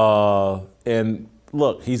 And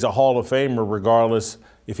look, he's a Hall of Famer regardless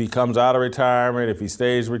if he comes out of retirement, if he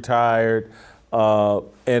stays retired.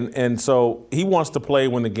 And so he wants to play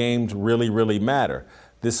when the games really, really matter.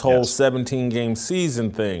 This whole 17-game season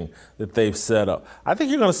thing that they've set up. I think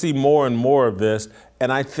you're going to see more and more of this.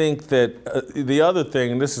 And I think that the other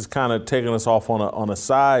thing, and this is kind of taking us off on a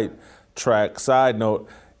side note,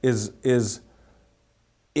 is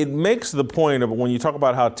it makes the point of when you talk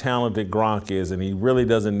about how talented Gronk is and he really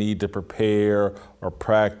doesn't need to prepare or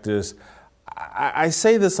practice. I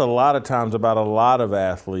say this a lot of times about a lot of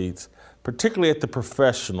athletes, particularly at the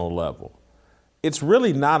professional level. It's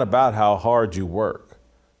really not about how hard you work.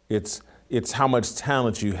 It's how much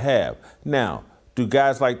talent you have. Now, do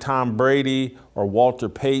guys like Tom Brady or Walter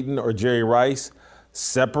Payton or Jerry Rice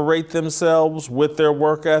separate themselves with their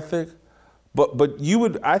work ethic? But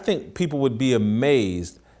I think people would be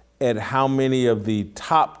amazed at how many of the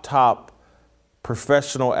top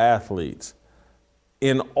professional athletes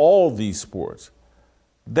in all these sports,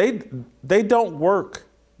 they don't work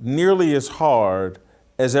nearly as hard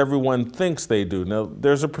as everyone thinks they do. Now,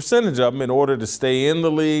 there's a percentage of them in order to stay in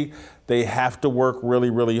the league, they have to work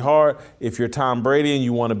really, really hard. If you're Tom Brady and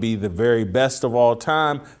you want to be the very best of all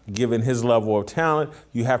time, given his level of talent,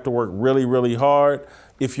 you have to work really, really hard.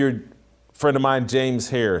 If you're a friend of mine, James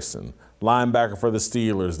Harrison, linebacker for the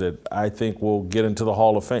Steelers that I think will get into the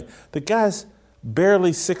Hall of Fame. The guy's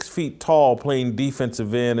barely 6 feet tall playing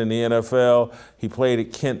defensive end in the NFL. He played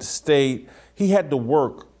at Kent State. He had to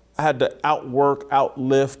outwork,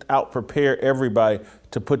 outlift, outprepare everybody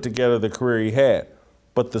to put together the career he had.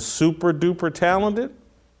 But the super duper talented,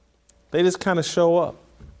 they just kind of show up.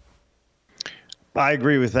 I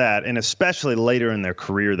agree with that. And especially later in their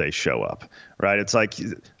career, they show up, right? It's like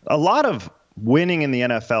a lot of winning in the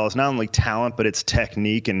NFL is not only talent, but it's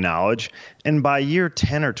technique and knowledge. And by year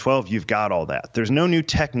 10 or 12, you've got all that. There's no new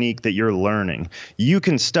technique that you're learning. You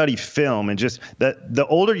can study film and just that the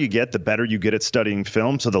older you get, the better you get at studying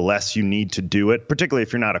film. So the less you need to do it, particularly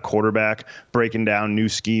if you're not a quarterback breaking down new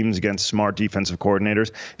schemes against smart defensive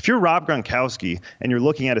coordinators. If you're Rob Gronkowski and you're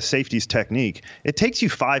looking at a safety's technique, it takes you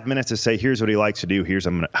 5 minutes to say, here's what he likes to do. Here's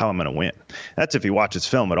how I'm going to win. That's if he watches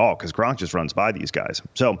film at all, because Gronk just runs by these guys.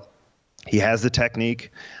 So He has the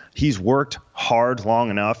technique. He's worked hard long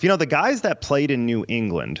enough. The guys that played in New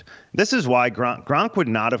England, this is why Gronk would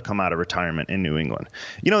not have come out of retirement in New England.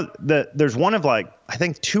 There's one of I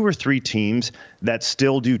think 2 or 3 teams that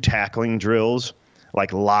still do tackling drills,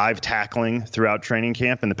 like live tackling throughout training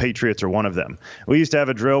camp, and the Patriots are one of them. We used to have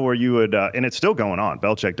a drill where you would, and it's still going on,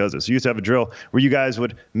 Belichick does this. You used to have a drill where you guys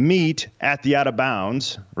would meet at the out of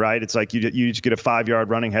bounds, right? It's like you just get a 5-yard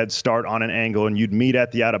running head start on an angle, and you'd meet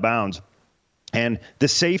at the out of bounds. And the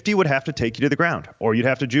safety would have to take you to the ground, or you'd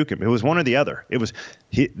have to juke him. It was one or the other. It was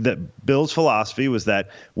the Bill's philosophy was that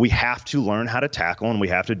we have to learn how to tackle, and we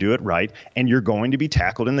have to do it right. And you're going to be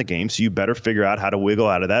tackled in the game, so you better figure out how to wiggle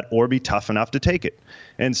out of that or be tough enough to take it.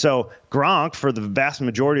 And so Gronk, for the vast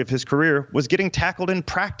majority of his career, was getting tackled in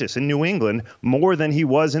practice in New England more than he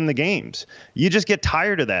was in the games. You just get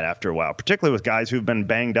tired of that after a while, particularly with guys who've been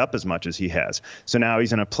banged up as much as he has. So now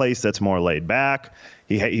he's in a place that's more laid back.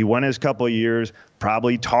 He went his couple of years,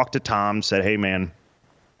 probably talked to Tom, said, hey, man,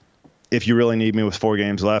 if you really need me with 4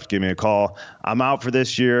 games left, give me a call. I'm out for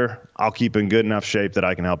this year. I'll keep in good enough shape that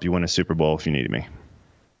I can help you win a Super Bowl if you need me.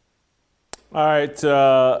 All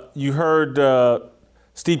right. You heard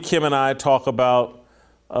Steve Kim and I talk about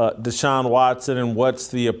Deshaun Watson and what's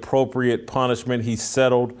the appropriate punishment. He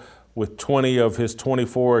settled with 20 of his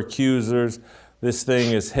 24 accusers. This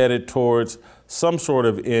thing is headed towards some sort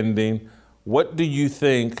of ending. What do you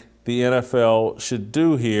think the NFL should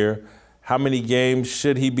do here? How many games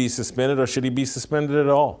should he be suspended, or should he be suspended at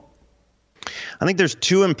all? I think there's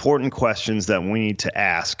 2 important questions that we need to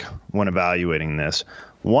ask when evaluating this.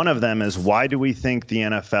 One of them is, why do we think the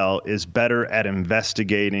NFL is better at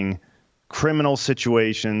investigating criminal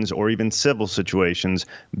situations or even civil situations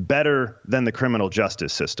better than the criminal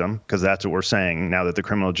justice system? Because that's what we're saying now, that the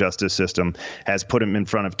criminal justice system has put him in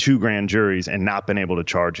front of 2 grand juries and not been able to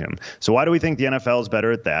charge him. So why do we think the NFL is better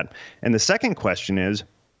at that? And the second question is,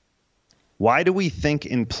 why do we think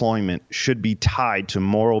employment should be tied to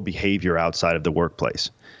moral behavior outside of the workplace?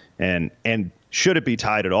 And should it be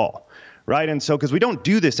tied at all? Right. And so, because we don't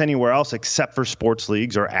do this anywhere else except for sports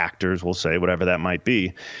leagues or actors, we'll say, whatever that might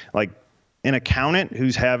be. Like an accountant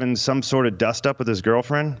who's having some sort of dust up with his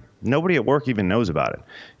girlfriend, nobody at work even knows about it.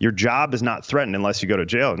 Your job is not threatened unless you go to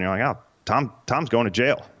jail. And you're like, oh, Tom's going to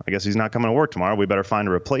jail. I guess he's not coming to work tomorrow. We better find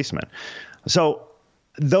a replacement. So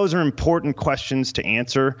those are important questions to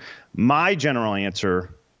answer. My general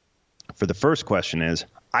answer for the first question is,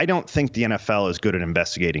 I don't think the NFL is good at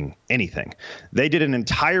investigating anything. They did an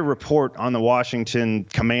entire report on the Washington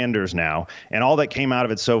Commanders now, and all that came out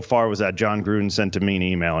of it so far was that John Gruden sent a mean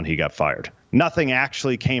email and he got fired. Nothing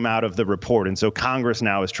actually came out of the report, and so Congress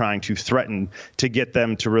now is trying to threaten to get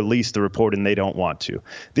them to release the report, and they don't want to.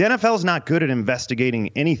 The NFL is not good at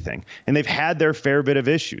investigating anything, and they've had their fair bit of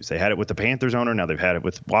issues. They had it with the Panthers owner, now they've had it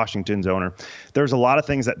with Washington's owner. There's a lot of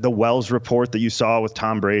things that the Wells report that you saw with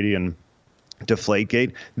Tom Brady and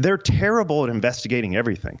Deflategate, they're terrible at investigating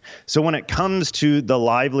everything. So when it comes to the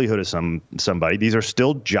livelihood of somebody, these are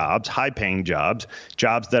still jobs, high-paying jobs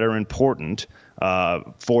that are important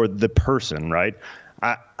for the person, right?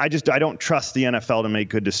 I don't trust the NFL to make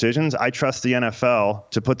good decisions. I trust the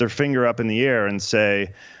NFL to put their finger up in the air and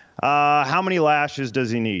say, how many lashes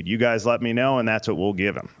does he need? You guys let me know, and that's what we'll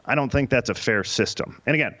give him. I don't think that's a fair system.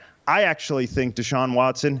 And again, I actually think Deshaun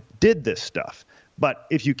Watson did this stuff. But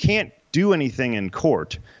if you can't do anything in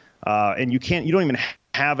court, and you don't even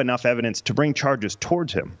have enough evidence to bring charges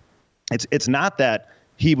towards him. It's not that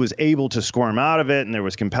he was able to squirm out of it and there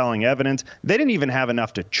was compelling evidence. They didn't even have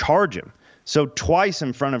enough to charge him. So twice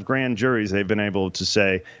in front of grand juries, they've been able to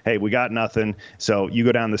say, hey, we got nothing. So you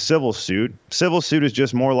go down the civil suit. Civil suit is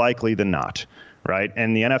just more likely than not, right?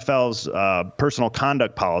 And the NFL's personal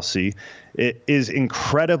conduct policy, it is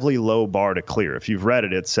incredibly low bar to clear. If you've read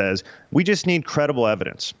it, it says, we just need credible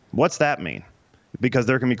evidence. What's that mean? Because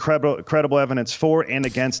there can be credible evidence for and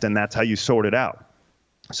against, and that's how you sort it out.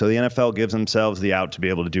 So the NFL gives themselves the out to be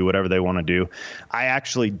able to do whatever they want to do. I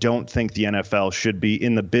actually don't think the NFL should be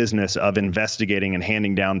in the business of investigating and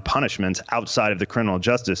handing down punishments outside of the criminal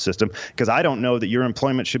justice system, because I don't know that your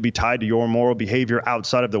employment should be tied to your moral behavior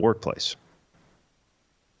outside of the workplace.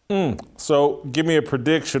 So give me a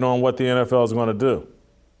prediction on what the NFL is going to do.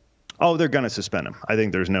 Oh, they're going to suspend him. I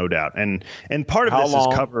think there's no doubt. And part of this is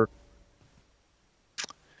covered.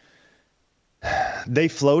 They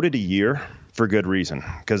floated a year, for good reason,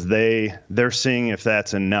 because they're seeing if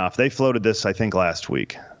that's enough. They floated this, I think, last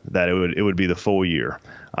week, that it would be the full year.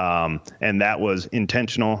 And that was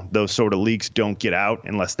intentional. Those sort of leaks don't get out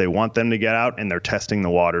unless they want them to get out, and they're testing the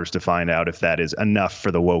waters to find out if that is enough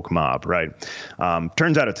for the woke mob, right?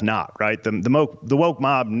 Turns out it's not, right? The woke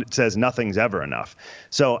mob says nothing's ever enough.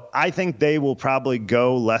 So I think they will probably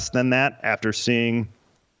go less than that after seeing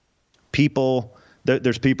people.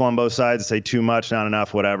 There's people on both sides that say too much, not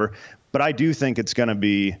enough, whatever. But I do think it's going to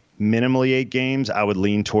be minimally 8 games. I would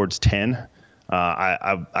lean towards 10.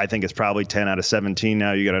 I think it's probably 10 out of 17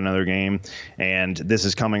 now. You got another game, and this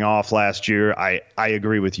is coming off last year. I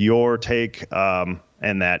agree with your take,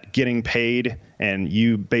 and that getting paid and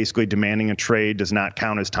you basically demanding a trade does not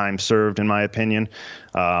count as time served, in my opinion.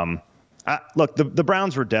 Look, the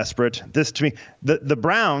Browns were desperate. This, to me, the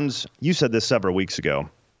Browns, you said this several weeks ago,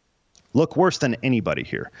 look worse than anybody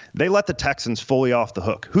here. They let the Texans fully off the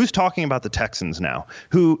hook. Who's talking about the Texans now?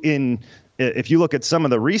 If you look at some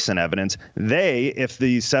of the recent evidence, if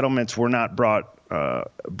the settlements were not brought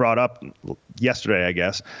up yesterday, I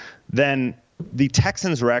guess, then the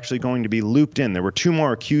Texans were actually going to be looped in. There were 2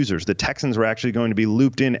 more accusers. The Texans were actually going to be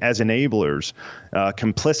looped in as enablers,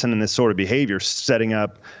 complicit in this sort of behavior, setting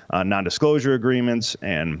up non-disclosure agreements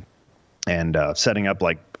and setting up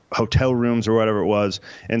like hotel rooms or whatever it was.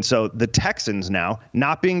 And so the Texans now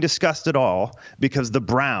not being discussed at all because the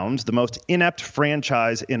Browns, the most inept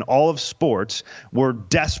franchise in all of sports, were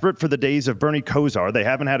desperate for the days of Bernie Kosar. They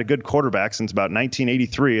haven't had a good quarterback since about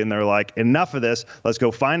 1983. And they're like, enough of this. Let's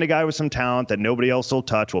go find a guy with some talent that nobody else will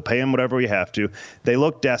touch. We'll pay him whatever we have to. They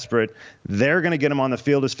look desperate. They're going to get him on the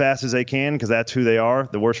field as fast as they can because that's who they are,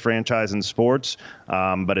 the worst franchise in sports.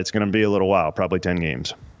 But it's going to be a little while, probably 10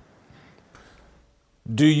 games.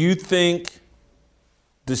 Do you think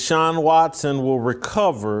Deshaun Watson will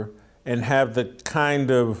recover and have the kind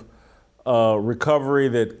of recovery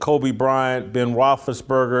that Kobe Bryant, Ben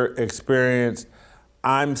Roethlisberger experienced?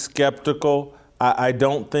 I'm skeptical. I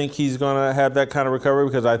don't think he's going to have that kind of recovery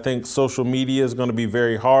because I think social media is going to be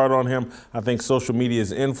very hard on him. I think social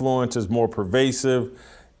media's influence is more pervasive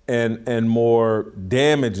and more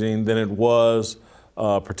damaging than it was,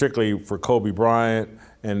 particularly for Kobe Bryant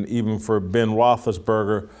and even for Ben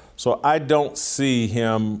Roethlisberger. So I don't see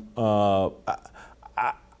him. I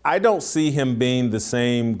don't see him being the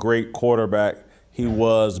same great quarterback he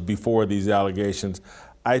was before these allegations.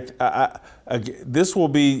 This will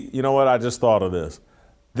be. You know what? I just thought of this.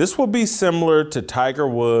 This will be similar to Tiger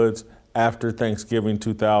Woods after Thanksgiving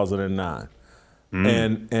 2009,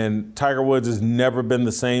 and Tiger Woods has never been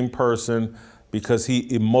the same person because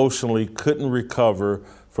he emotionally couldn't recover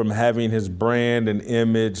from having his brand and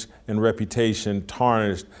image and reputation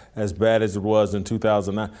tarnished as bad as it was in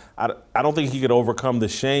 2009. I don't think he could overcome the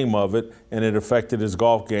shame of it, and it affected his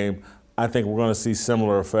golf game. I think we're going to see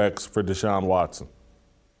similar effects for Deshaun Watson.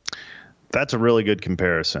 That's a really good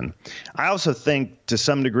comparison. I also think to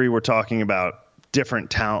some degree we're talking about different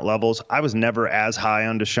talent levels. I was never as high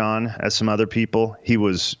on Deshaun as some other people.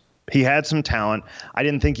 He had some talent. I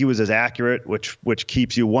didn't think he was as accurate, which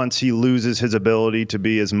keeps you, once he loses his ability to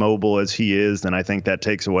be as mobile as he is, then I think that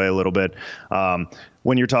takes away a little bit.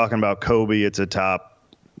 When you're talking about Kobe, it's a top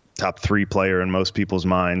 3 player in most people's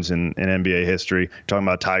minds in NBA history. You're talking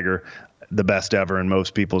about Tiger, the best ever in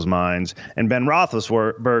most people's minds. And Ben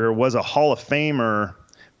Roethlisberger was a Hall of Famer,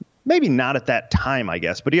 maybe not at that time, I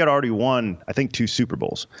guess, but he had already won, I think, 2 Super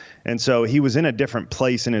Bowls. And so he was in a different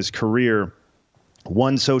place in his career.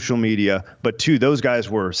 1, social media, but 2, those guys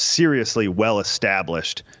were seriously well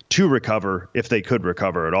established to recover if they could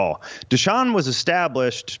recover at all. Deshaun was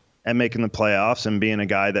established at making the playoffs and being a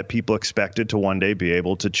guy that people expected to one day be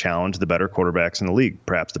able to challenge the better quarterbacks in the league,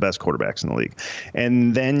 perhaps the best quarterbacks in the league.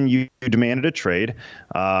 And then you demanded a trade,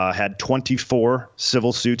 had 24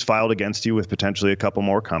 civil suits filed against you with potentially a couple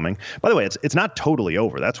more coming. By the way, it's not totally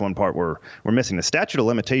over. That's one part we're missing. The statute of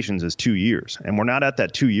limitations is 2 years, and we're not at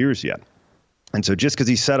that 2 years yet. And so just because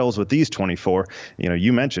he settles with these 24,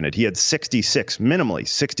 you mentioned it, he had 66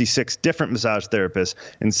 different massage therapists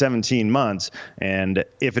in 17 months. And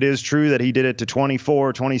if it is true that he did it to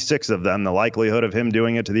 24, 26 of them, the likelihood of him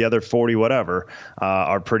doing it to the other 40, whatever,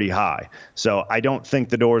 are pretty high. So I don't think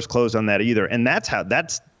the door is closed on that either. And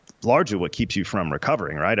that's largely what keeps you from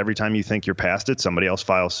recovering, right? Every time you think you're past it, somebody else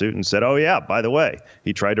files suit and said, oh yeah, by the way,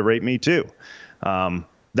 he tried to rape me too.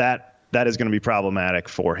 That is going to be problematic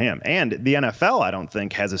for him. And the NFL, I don't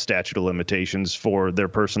think, has a statute of limitations for their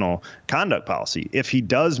personal conduct policy. If he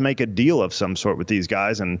does make a deal of some sort with these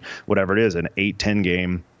guys and whatever it is, an 8-10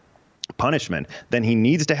 game punishment, then he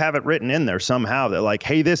needs to have it written in there somehow that like,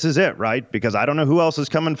 hey, this is it, right? Because I don't know who else is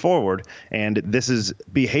coming forward, and this is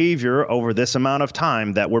behavior over this amount of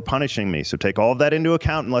time that we're punishing me. So take all of that into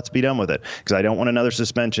account and let's be done with it, because I don't want another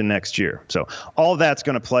suspension next year. So all that's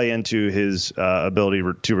going to play into his ability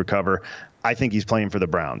to recover. I think he's playing for the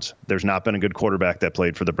Browns. There's not been a good quarterback that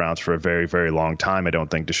played for the Browns for a very, very long time. I don't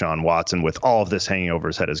think Deshaun Watson, with all of this hanging over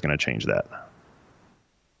his head, is going to change that.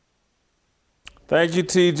 Thank you,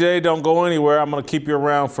 TJ. Don't go anywhere. I'm going to keep you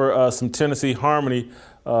around for some Tennessee Harmony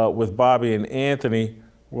with Bobby and Anthony.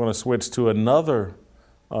 We're going to switch to another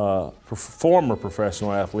former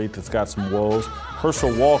professional athlete that's got some woes,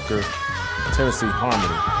 Herschel Walker, Tennessee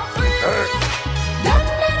Harmony.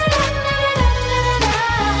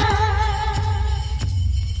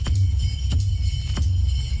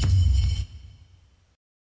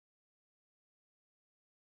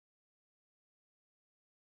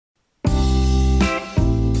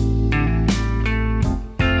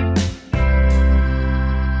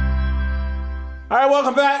 All right,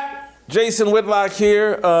 welcome back. Jason Whitlock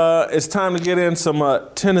here. It's time to get in some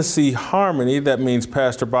Tennessee Harmony. That means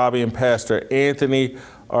Pastor Bobby and Pastor Anthony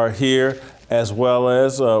are here, as well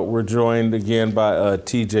as we're joined again by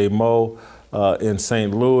TJ Moe in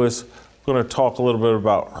St. Louis. We're going to talk a little bit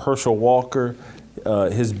about Herschel Walker,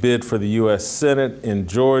 his bid for the U.S. Senate in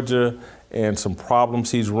Georgia, and some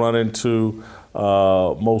problems he's run into,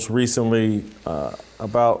 most recently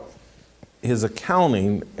about his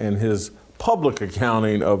accounting and his public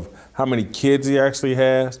accounting of how many kids he actually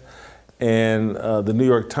has. And the New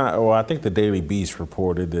York Times, or I think the Daily Beast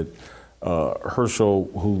reported that Herschel,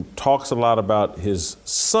 who talks a lot about his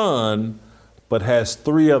son, but has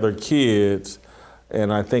 3 other kids,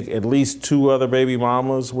 and I think at least 2 other baby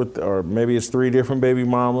mamas, or maybe it's 3 different baby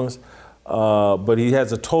mamas, but he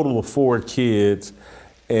has a total of 4 kids.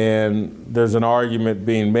 And there's an argument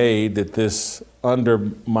being made that this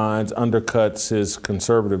undercuts his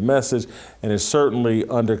conservative message, and it certainly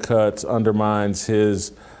undermines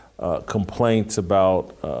his complaints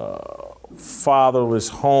about fatherless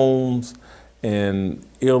homes and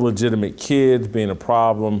illegitimate kids being a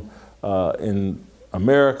problem in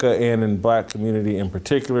America and in black community in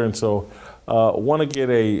particular. And so want to get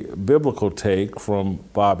a biblical take from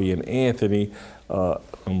Bobby and Anthony.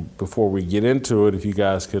 Before we get into it, if you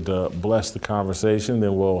guys could bless the conversation,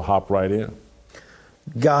 then we'll hop right in.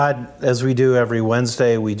 God, as we do every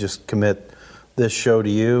Wednesday, we just commit this show to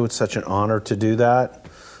you. It's such an honor to do that.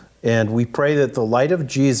 And we pray that the light of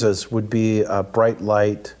Jesus would be a bright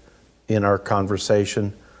light in our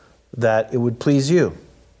conversation, that it would please you.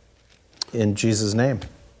 In Jesus' name.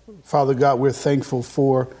 Father God, we're thankful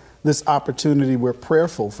for this opportunity. We're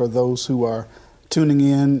prayerful for those who are tuning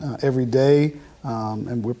in every day.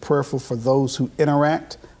 And we're prayerful for those who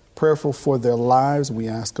interact, prayerful for their lives. We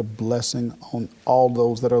ask a blessing on all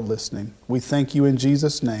those that are listening. We thank you in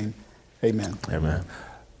Jesus' name. Amen. Amen.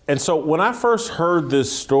 And so when I first heard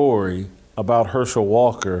this story about Herschel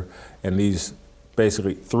Walker and these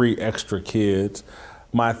basically 3 extra kids,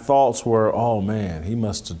 my thoughts were, oh man, he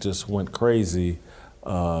must have just went crazy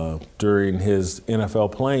during his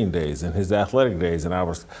NFL playing days and his athletic days. And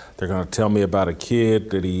they're going to tell me about a kid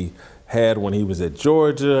that he had when he was at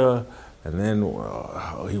Georgia, and then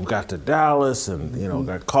he got to Dallas and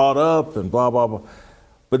got caught up and blah, blah, blah.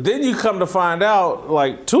 But then you come to find out,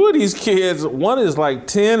 like, 2 of these kids, one is like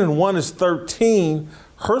 10 and one is 13.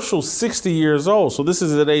 Herschel's 60 years old. So this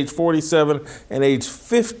is at age 47 and age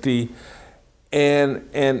 50.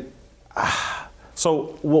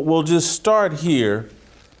 So we'll just start here.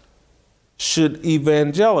 Should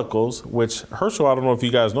evangelicals, which Herschel, I don't know if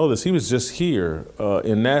you guys know this, he was just here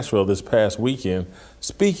in Nashville this past weekend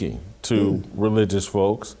speaking to religious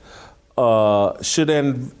folks. Should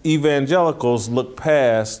evangelicals look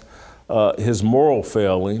past his moral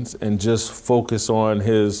failings and just focus on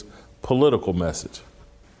his political message?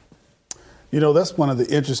 You know, that's one of the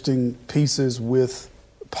interesting pieces with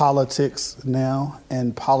politics now,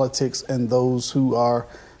 and politics and those who are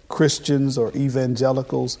Christians or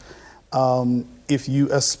evangelicals. If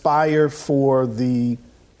you aspire for the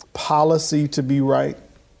policy to be right,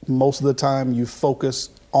 most of the time you focus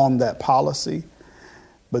on that policy.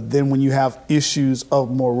 But then when you have issues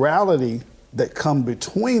of morality that come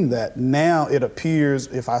between that, now it appears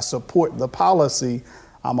if I support the policy,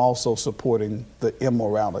 I'm also supporting the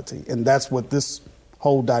immorality. And that's what this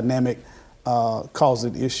whole dynamic caused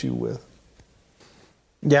an issue with.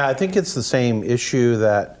 Yeah, I think it's the same issue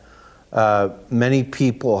that many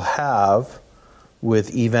people have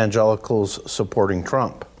with evangelicals supporting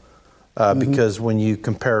Trump. Because when you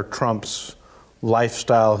compare Trump's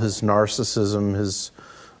lifestyle, his narcissism, his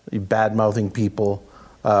bad-mouthing people,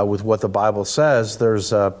 with what the Bible says,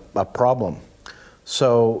 there's a problem.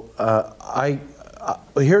 So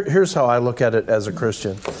here's how I look at it as a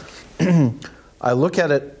Christian. I look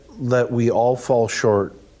at it that we all fall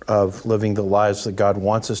short of living the lives that God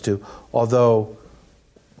wants us to, although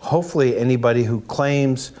hopefully anybody who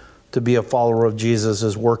claims to be a follower of Jesus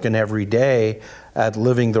is working every day at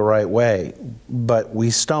living the right way, but we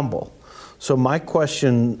stumble. So my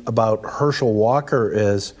question about Herschel Walker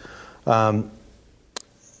is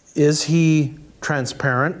he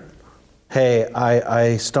transparent? Hey,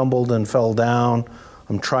 I stumbled and fell down.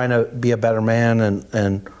 I'm trying to be a better man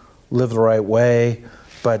and live the right way,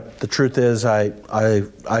 but the truth is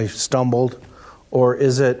I stumbled? Or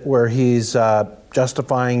is it where he's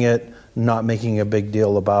justifying it, not making a big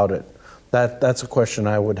deal about it? That's a question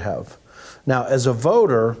I would have. Now, as a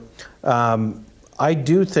voter, I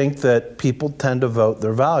do think that people tend to vote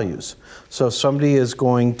their values. So if somebody is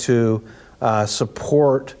going to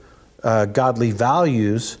support godly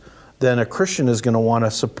values, then a Christian is going to want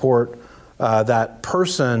to support that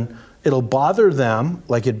person. It'll bother them,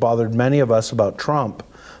 like it bothered many of us about Trump,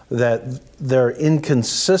 that they're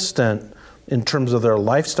inconsistent in terms of their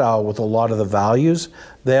lifestyle with a lot of the values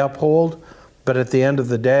they uphold. But at the end of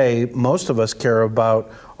the day, most of us care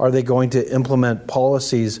about, are they going to implement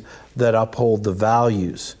policies that uphold the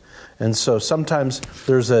values? And so sometimes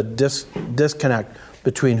there's a disconnect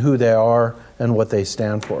between who they are and what they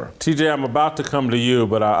stand for. TJ, I'm about to come to you,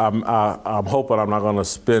 but I'm hoping I'm not going to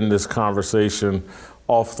spin this conversation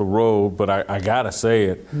off the road, but I got to say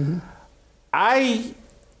it. Mm-hmm.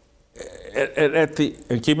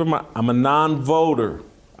 And keep in mind, I'm a non-voter.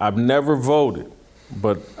 I've never voted,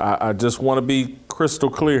 but I just want to be crystal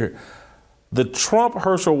clear. The Trump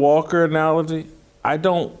Herschel Walker analogy, I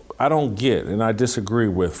don't get, and I disagree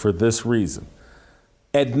with for this reason.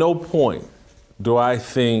 At no point do I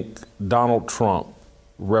think Donald Trump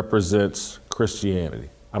represents Christianity.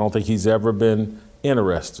 I don't think he's ever been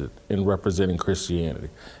interested in representing Christianity.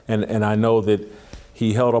 And I know that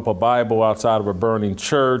he held up a Bible outside of a burning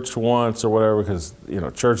church once or whatever, because,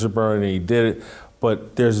 church is burning and he did it.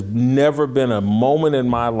 But there's never been a moment in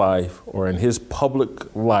my life or in his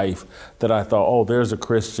public life that I thought, oh, there's a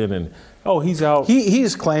Christian and, oh, he's out.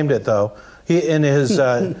 He's claimed it, though. In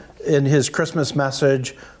his Christmas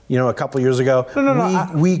message, a couple years ago,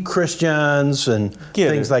 we Christians and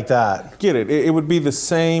things like that. Get it. It would be the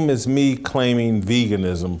same as me claiming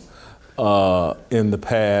veganism in the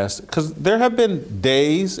past, because there have been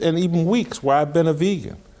days and even weeks where I've been a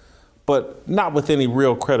vegan, but not with any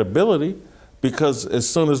real credibility, because as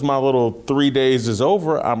soon as my little 3 days is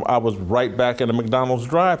over, I was right back in the McDonald's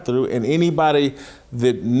drive-thru, and anybody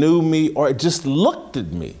that knew me or just looked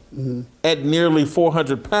at me at nearly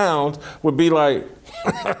 400 pounds would be like,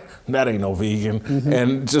 that ain't no vegan,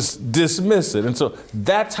 and just dismiss it. And so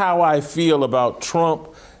that's how I feel about Trump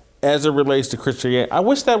as it relates to Christianity. I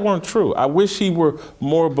wish that weren't true. I wish he were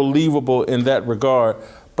more believable in that regard,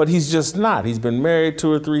 but he's just not. He's been married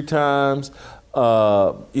 2 or 3 times.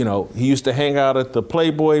 He used to hang out at the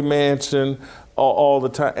Playboy Mansion all the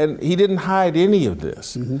time, and he didn't hide any of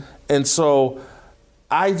this. And so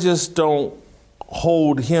I just don't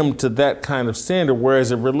hold him to that kind of standard.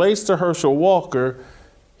 Whereas it relates to Herschel Walker,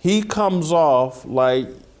 he comes off like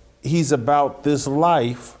he's about this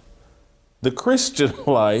life, the Christian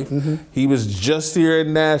life. He was just here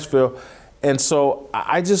in Nashville. And so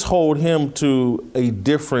I just hold him to a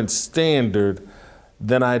different standard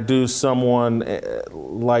than I do someone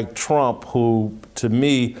like Trump, who, to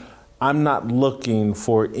me, I'm not looking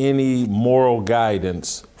for any moral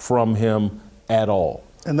guidance from him at all.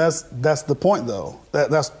 And that's the point, though. That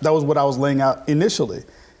was what I was laying out initially.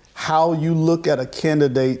 How you look at a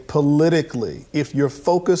candidate politically. If you're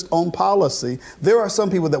focused on policy, there are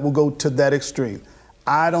some people that will go to that extreme.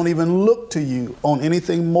 I don't even look to you on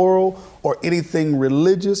anything moral or anything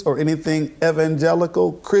religious or anything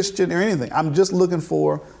evangelical, Christian or anything. I'm just looking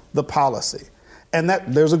for the policy. And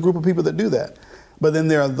there's a group of people that do that. But then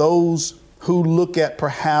there are those who look at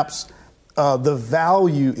perhaps the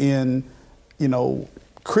value in,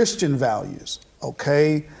 Christian values.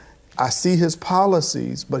 Okay, I see his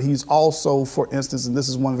policies, but he's also, for instance, and this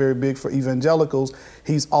is one very big for evangelicals,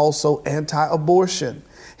 he's also anti-abortion.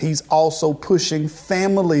 He's also pushing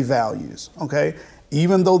family values, okay?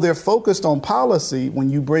 Even though they're focused on policy,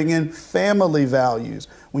 when you bring in family values,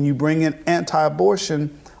 when you bring in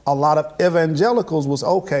anti-abortion, a lot of evangelicals was,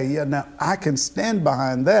 okay, yeah, now I can stand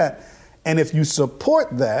behind that. And if you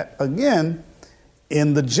support that, again,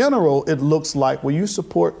 in the general, it looks like, well, you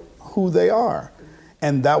support who they are.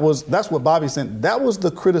 And that's what Bobby said. That was the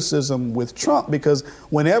criticism with Trump, because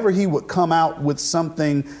whenever he would come out with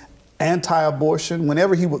something anti-abortion.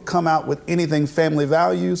 Whenever he would come out with anything family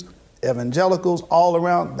values, evangelicals all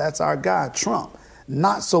around, that's our guy, Trump.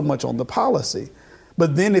 Not so much on the policy.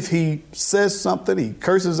 But then if he says something, he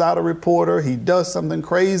curses out a reporter, he does something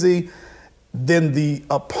crazy, then the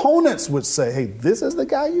opponents would say, hey, this is the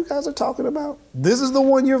guy you guys are talking about? This is the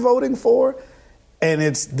one you're voting for? And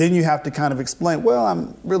then you have to kind of explain, well,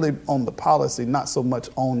 I'm really on the policy, not so much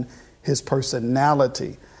on his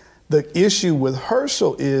personality. The issue with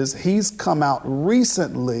Herschel is he's come out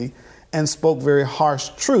recently and spoke very harsh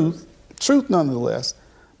truth nonetheless,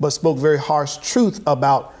 but spoke very harsh truth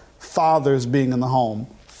about fathers being in the home.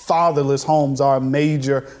 Fatherless homes are a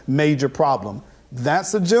major, major problem.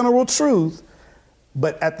 That's a general truth,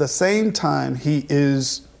 but at the same time, he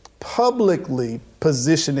is publicly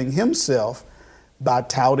positioning himself by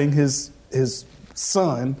touting his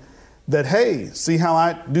son that, hey, see how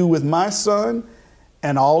I do with my son?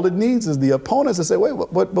 And all it needs is the opponents to say, wait,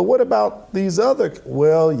 but what about these other?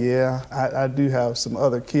 Well, yeah, I do have some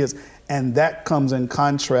other kids. And that comes in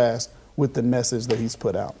contrast with the message that he's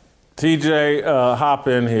put out. TJ, hop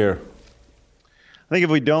in here. I think if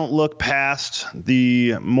we don't look past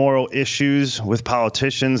the moral issues with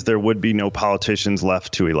politicians, there would be no politicians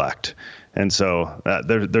left to elect. And so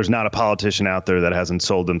there's not a politician out there that hasn't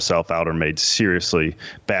sold himself out or made seriously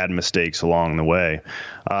bad mistakes along the way.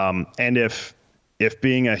 And if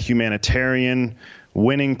being a humanitarian,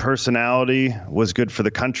 winning personality was good for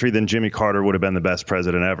the country, then Jimmy Carter would have been the best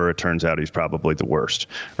president ever. It turns out he's probably the worst,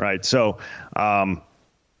 right? So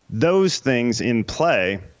those things in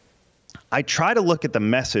play, I try to look at the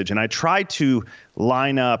message and I try to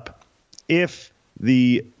line up if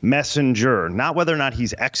the messenger, not whether or not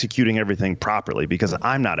he's executing everything properly, because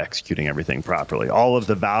I'm not executing everything properly. All of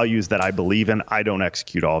the values that I believe in, I don't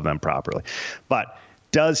execute all of them properly. But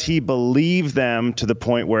does he believe them to the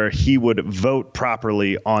point where he would vote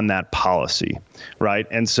properly on that policy, right?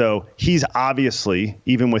 And so he's obviously,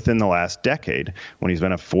 even within the last decade, when he's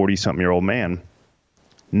been a 40-something-year-old man,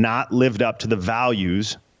 not lived up to the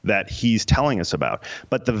values that he's telling us about.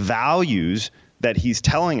 But the values that he's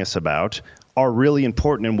telling us about are really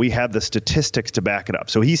important, and we have the statistics to back it up.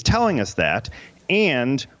 So he's telling us that,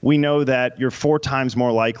 and we know that you're 4 times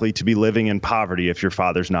more likely to be living in poverty if your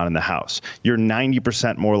father's not in the house. You're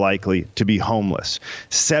 90% more likely to be homeless.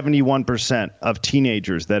 71% of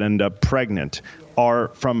teenagers that end up pregnant are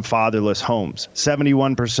from fatherless homes.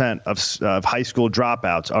 71% of high school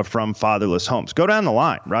dropouts are from fatherless homes. Go down the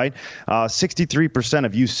line, right? 63%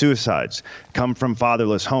 of youth suicides come from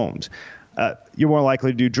fatherless homes. You're more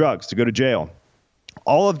likely to do drugs, to go to jail.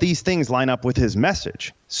 All of these things line up with his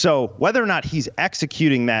message. So whether or not he's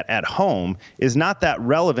executing that at home is not that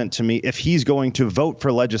relevant to me if he's going to vote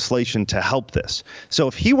for legislation to help this. So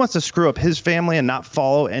if he wants to screw up his family and not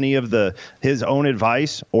follow any of his own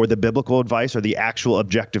advice or the biblical advice or the actual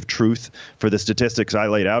objective truth for the statistics I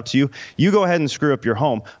laid out to you, you go ahead and screw up your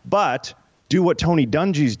home, but do what Tony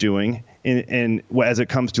Dungy's doing as it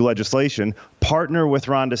comes to legislation. Partner with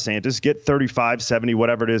Ron DeSantis, get 35, 70,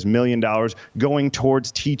 whatever it is, $1 million going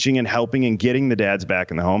towards teaching and helping and getting the dads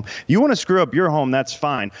back in the home. You want to screw up your home, that's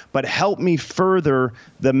fine, but help me further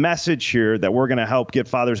the message here that we're going to help get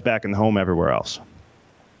fathers back in the home everywhere else.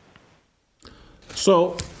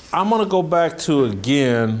 So I'm going to go back to,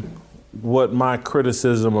 again, what my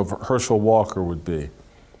criticism of Herschel Walker would be.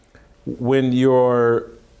 When you're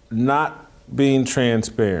not being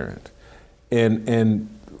transparent, and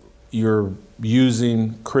you're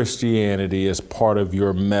using Christianity as part of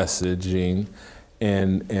your messaging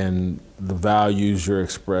and the values you're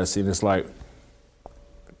expressing, it's like,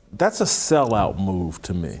 that's a sellout move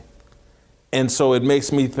to me. And so it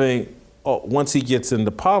makes me think, once he gets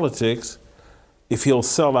into politics, if he'll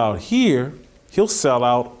sell out here, he'll sell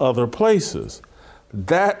out other places.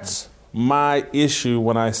 That's my issue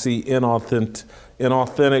when I see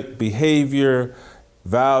inauthentic behavior,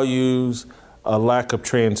 values, a lack of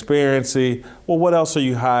transparency. Well, what else are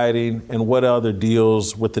you hiding, and what other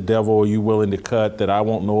deals with the devil are you willing to cut that I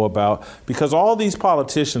won't know about? Because all these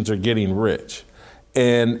politicians are getting rich.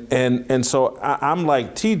 And so I'm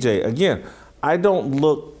like TJ, again, I don't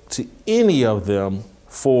look to any of them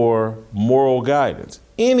for moral guidance,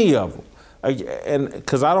 any of them. And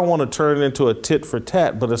because I don't want to turn it into a tit for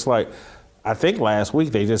tat, but it's like, I think last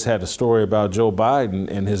week they just had a story about Joe Biden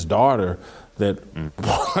and his daughter that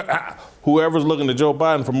whoever's looking to Joe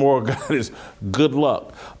Biden for moral guidance, good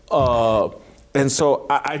luck. And so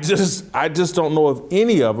I just don't know of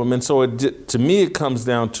any of them. And so to me, it comes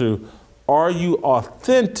down to, are you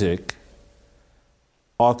authentic?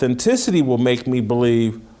 Authenticity will make me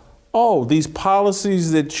believe, oh, these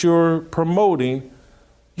policies that you're promoting,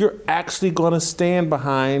 you're actually going to stand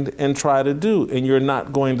behind and try to do, and you're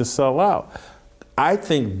not going to sell out. I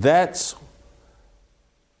think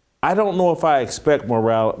I don't know if I expect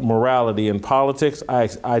morality in politics.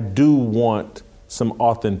 I do want some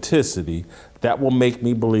authenticity that will make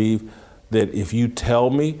me believe that if you tell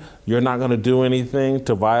me you're not going to do anything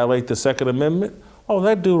to violate the Second Amendment,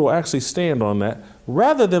 that dude will actually stand on that,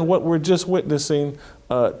 rather than what we're just witnessing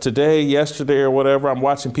today, yesterday, or whatever. I'm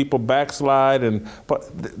watching people backslide, but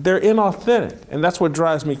they're inauthentic, and that's what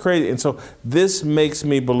drives me crazy. And so this makes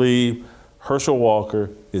me believe Herschel Walker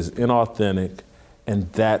is inauthentic,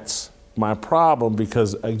 and that's my problem,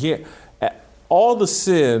 because again, all the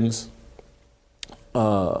sins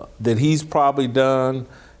that he's probably done,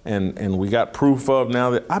 and we got proof of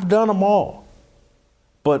now, that I've done them all.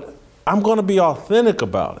 But I'm going to be authentic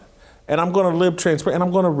about it, and I'm going to live transparent, and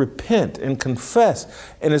I'm going to repent and confess.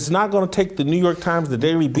 And it's not going to take the New York Times, the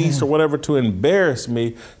Daily Beast, or whatever to embarrass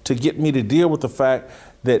me, to get me to deal with the fact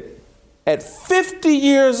that at 50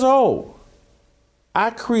 years old, I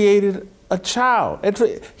created a child.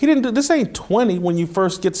 He didn't do this. Ain't 20 when you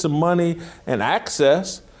first get some money and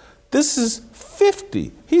access. This is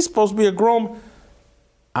 50. He's supposed to be a grown.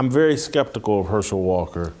 I'm very skeptical of Herschel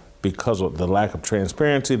Walker because of the lack of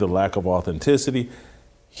transparency, the lack of authenticity.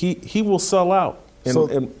 He will sell out.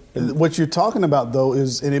 And what you're talking about, though,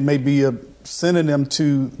 is, and it may be a synonym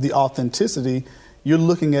to the authenticity, you're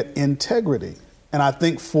looking at integrity. And I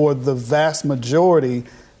think for the vast majority,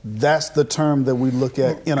 that's the term that we look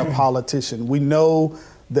at in a politician. We know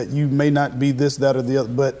that you may not be this, that, or the other,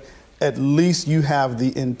 but at least you have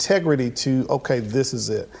the integrity to, okay, this is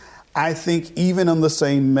it. I think even on the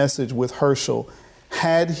same message with Herschel,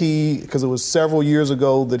 had he, because it was several years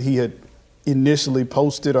ago that he had initially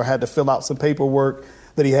posted or had to fill out some paperwork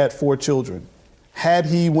that he had 4 children. Had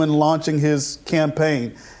he, when launching his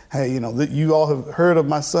campaign, hey, you all have heard of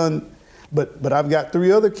my son, but I've got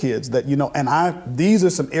 3 other kids that, and these are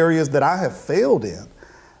some areas that I have failed in.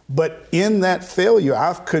 But in that failure,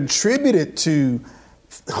 I've contributed to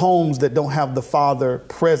homes that don't have the father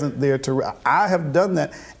present there I have done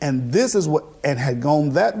that, and this is what, and had gone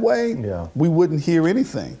that way, we wouldn't hear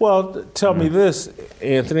anything. Well, tell me this,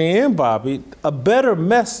 Anthony and Bobby, a better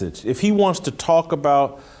message, if he wants to talk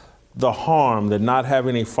about the harm that not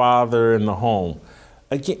having a father in the home,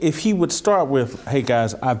 again, if he would start with, hey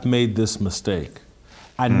guys, I've made this mistake.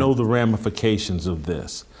 I know the ramifications of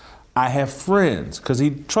this. I have friends, because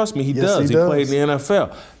trust me, he does. He played in the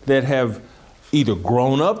NFL, that have either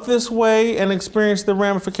grown up this way and experienced the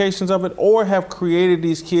ramifications of it, or have created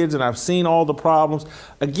these kids, and I've seen all the problems.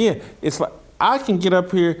 Again, it's like, I can get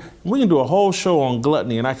up here, we can do a whole show on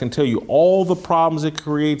gluttony, and I can tell you all the problems it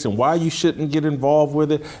creates and why you shouldn't get involved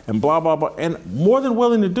with it, and blah, blah, blah, and more than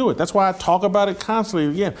willing to do it. That's why I talk about it constantly.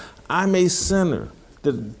 Again, I'm a sinner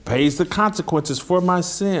that pays the consequences for my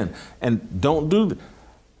sin, and don't do that.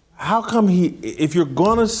 How come if you're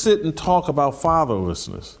gonna sit and talk about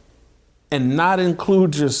fatherlessness, and not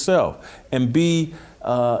include yourself and be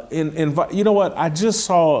you know what? I just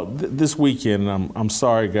saw this weekend, I'm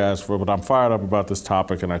sorry guys but I'm fired up about this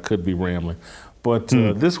topic and I could be rambling. But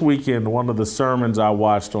this weekend, one of the sermons I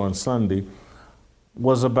watched on Sunday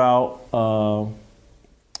was about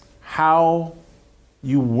how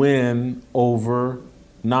you win over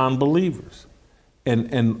non-believers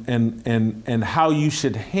and how you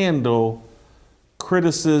should handle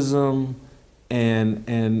criticism.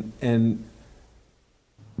 And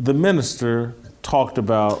the minister talked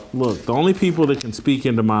about, look, the only people that can speak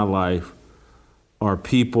into my life are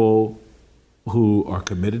people who are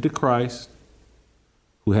committed to Christ,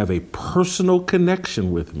 who have a personal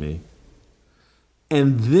connection with me,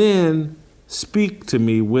 and then speak to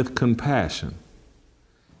me with compassion.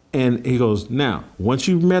 And he goes, now, once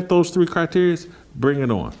you've met those 3 criteria, bring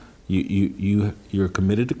it on. You're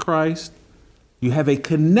committed to Christ. You have a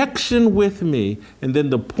connection with me. And then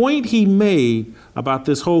the point he made about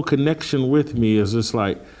this whole connection with me is just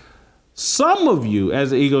like, some of you, as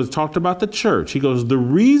he goes, talked about the church. He goes, the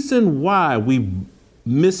reason why we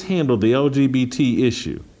mishandled the LGBT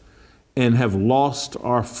issue and have lost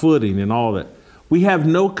our footing and all that, we have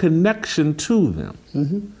no connection to them.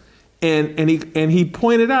 Mm-hmm. And he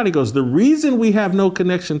pointed out, he goes, the reason we have no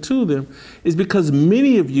connection to them is because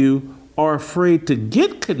many of you are afraid to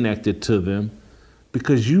get connected to them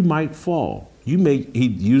because you might fall. He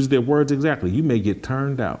used their words exactly. You may get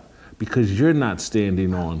turned out because you're not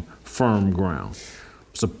standing on firm ground.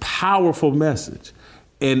 It's a powerful message.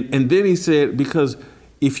 And then he said, because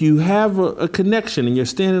if you have a connection and you're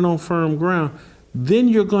standing on firm ground, then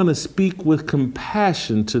you're going to speak with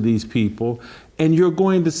compassion to these people. And you're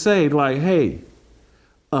going to say like, hey,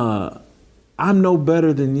 I I'm no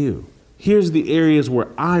better than you. Here's the areas where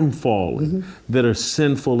I'm falling that are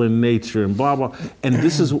sinful in nature and blah, blah. And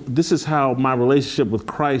this is how my relationship with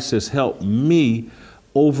Christ has helped me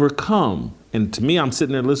overcome. And to me, I'm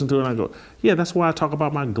sitting there listening to it and I go, yeah, that's why I talk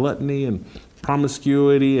about my gluttony and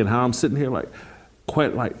promiscuity and how I'm sitting here like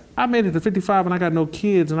I made it to 55 and I got no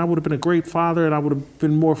kids and I would have been a great father and I would have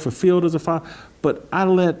been more fulfilled as a father. But I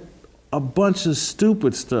let a bunch of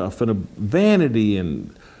stupid stuff and a vanity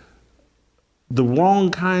and the wrong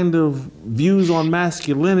kind of views on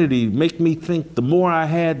masculinity make me think the more I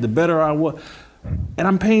had, the better I was. And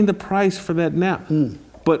I'm paying the price for that now.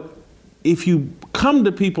 But if you come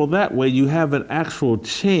to people that way, you have an actual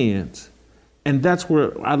chance. And that's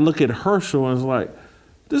where I look at Herschel and it's like,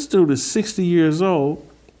 this dude is 60 years old,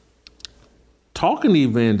 talking to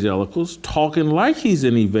evangelicals, talking like he's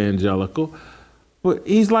an evangelical, but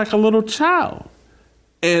he's like a little child.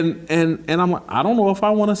 And I'm like, I don't know if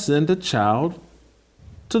I want to send a child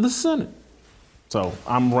to the Senate. So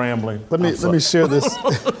I'm rambling. Let me share this.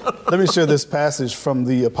 Let me share this passage from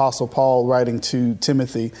the Apostle Paul writing to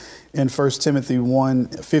Timothy in 1 Timothy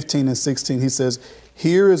 1:15 and 16. He says,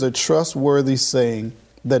 "Here is a trustworthy saying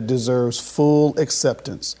that deserves full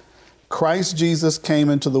acceptance. Christ Jesus came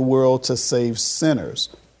into the world to save sinners,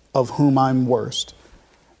 of whom I'm worst.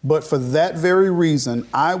 But for that very reason,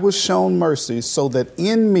 I was shown mercy so that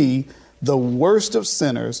in me, the worst of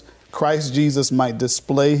sinners, Christ Jesus might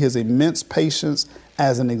display his immense patience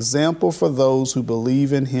as an example for those who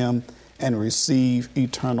believe in him and receive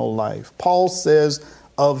eternal life." Paul says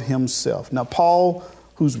of himself. Now, Paul,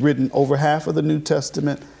 who's written over half of the New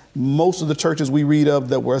Testament, most of the churches we read of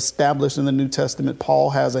that were established in the New Testament, Paul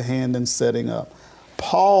has a hand in setting up.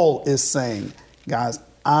 Paul is saying, guys,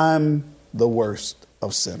 I'm the worst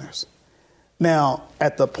of sinners. Now,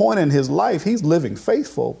 at the point in his life, he's living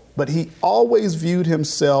faithful, but he always viewed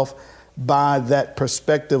himself by that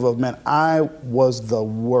perspective of, man, I was the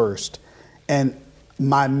worst. And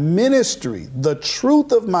my ministry, the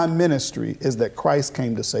truth of my ministry is that Christ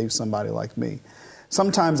came to save somebody like me.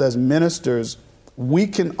 Sometimes as ministers, we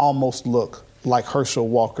can almost look like Herschel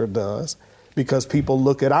Walker does because people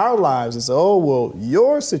look at our lives and say, oh, well,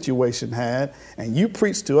 your situation had, and you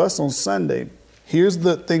preached to us on Sunday. Here's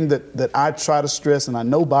the thing that I try to stress, and I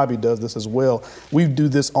know Bobby does this as well. We do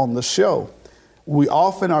this on the show. We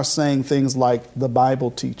often are saying things like the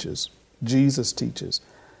Bible teaches, Jesus teaches,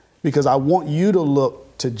 because I want you to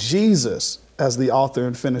look to Jesus as the author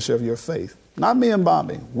and finisher of your faith, not me and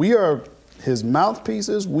Bobby. We are his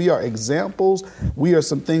mouthpieces. We are examples. We are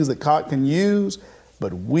some things that God can use,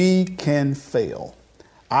 but we can fail.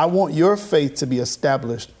 I want your faith to be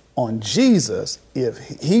established on Jesus. If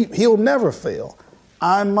he'll never fail,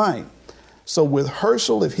 I might. So with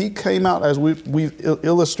Herschel, if he came out as we've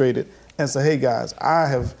illustrated and say, hey guys,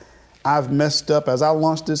 I've messed up. As I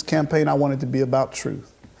launched this campaign, I want it to be about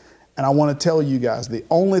truth. And I want to tell you guys, the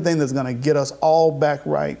only thing that's going to get us all back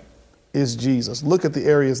right is Jesus. Look at the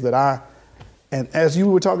areas that and as you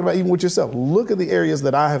were talking about even with yourself, look at the areas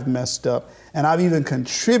that I have messed up, and I've even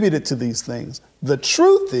contributed to these things. The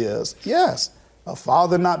truth is, yes, a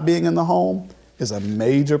father not being in the home is a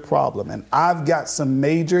major problem, and I've got some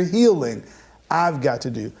major healing I've got to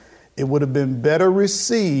do. It would have been better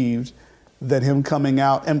received than him coming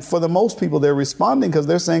out. And for the most people, they're responding because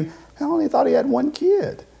they're saying, I only thought he had one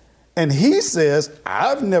kid. And he says,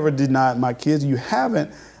 I've never denied my kids. You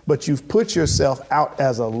haven't, but you've put yourself out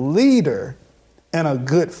as a leader and a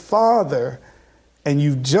good father, and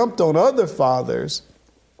you've jumped on other fathers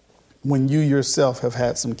when you yourself have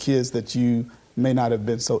had some kids that you may not have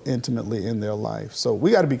been so intimately in their life. So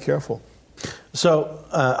we got to be careful. So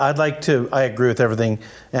I agree with everything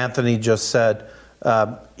Anthony just said.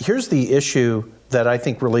 Here's the issue that I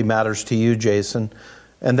think really matters to you, Jason,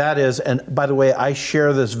 and that is, and by the way, I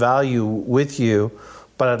share this value with you,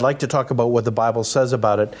 but I'd like to talk about what the Bible says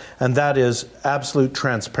about it, and that is absolute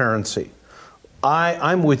transparency.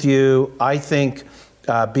 I'm with you. I think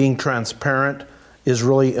being transparent is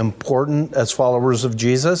really important as followers of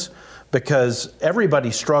Jesus because everybody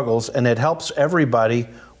struggles, and it helps everybody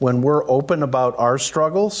when we're open about our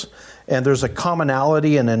struggles, and there's a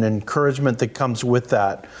commonality and an encouragement that comes with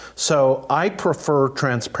that. So I prefer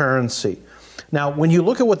transparency. Now, when you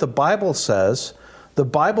look at what the Bible says, the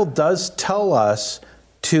Bible does tell us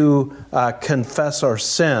to confess our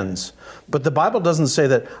sins. But the Bible doesn't say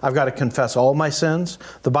that I've got to confess all my sins.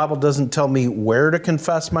 The Bible doesn't tell me where to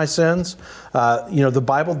confess my sins. The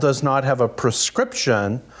Bible does not have a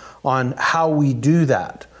prescription on how we do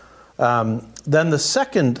that. Then the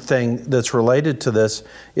second thing that's related to this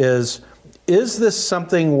is this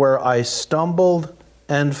something where I stumbled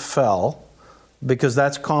and fell, because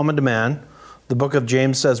that's common to man, The book of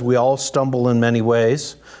James says we all stumble in many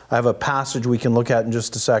ways. I have a passage we can look at in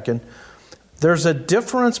just a second. There's a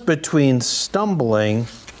difference between stumbling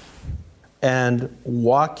and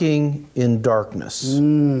walking in darkness.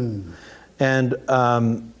 And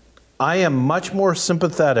I am much more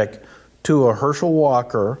sympathetic to a Herschel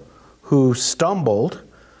Walker who stumbled,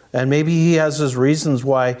 and maybe he has his reasons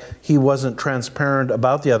why he wasn't transparent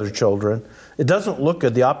about the other children. It doesn't look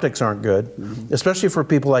good. The optics aren't good, especially for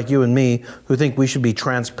people like you and me who think we should be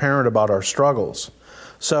transparent about our struggles.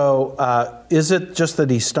 So is it just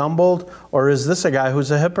that he stumbled, or is this a guy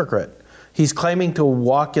who's a hypocrite? He's claiming to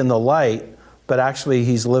walk in the light, but actually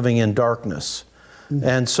he's living in darkness.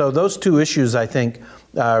 And so those two issues, I think,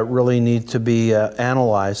 really need to be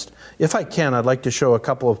analyzed. If I can, I'd like to show a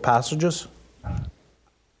couple of passages.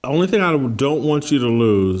 The only thing I don't want you to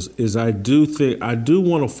lose is I do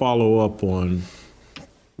want to follow up on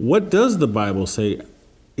what does the Bible say?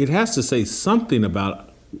 It has to say something about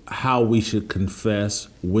how we should confess,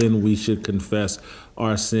 when we should confess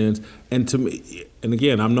our sins. And to me, and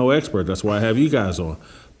again, I'm no expert, that's why I have you guys on.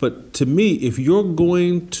 But to me, if you're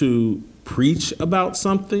going to preach about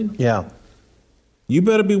something, you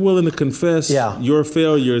better be willing to confess your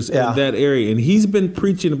failures in that area. And he's been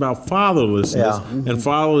preaching about fatherlessness and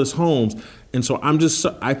fatherless homes. And so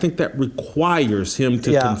I think that requires him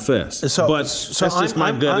to confess. So that's just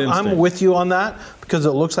my gut instinct. I'm with you on that because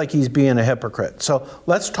it looks like he's being a hypocrite. So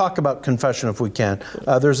let's talk about confession if we can.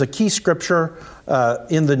 There's a key scripture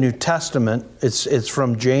in the New Testament. It's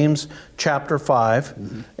from James chapter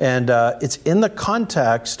 5. And it's in the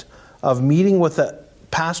context of meeting with the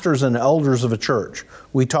pastors and elders of a church.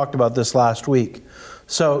 We talked about this last week.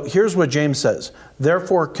 So here's what James says.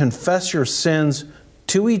 Therefore, confess your sins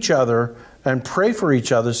to each other and pray for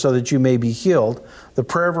each other so that you may be healed. The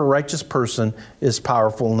prayer of a righteous person is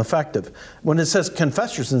powerful and effective. When it says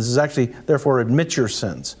confess your sins, it's actually, therefore, admit your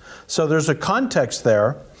sins. So there's a context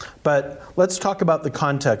there, but let's talk about the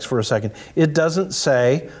context for a second. It doesn't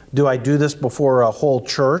say, do I do this before a whole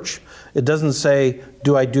church? It doesn't say,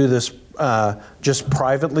 do I do this just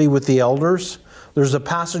privately with the elders? There's a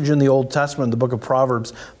passage in the Old Testament, the book of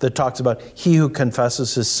Proverbs, that talks about he who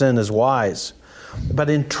confesses his sin is wise. But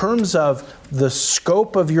in terms of the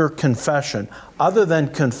scope of your confession, other than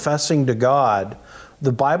confessing to God,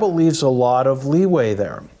 the Bible leaves a lot of leeway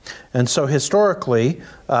there. And so historically,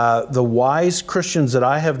 the wise Christians that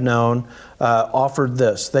I have known offered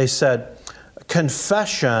this. They said,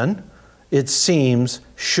 confession, it seems,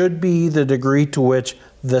 should be the degree to which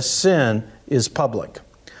the sin is public.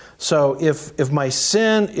 So if my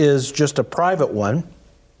sin is just a private one,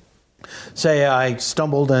 say I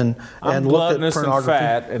stumbled and looked at pornography.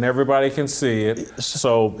 And fat, and everybody can see it.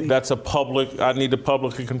 So that's I need to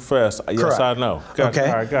publicly confess. Correct. Yes, I know. Okay.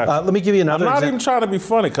 All right, got you. Let me give you another I'm not even trying to be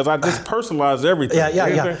funny because I just personalize everything.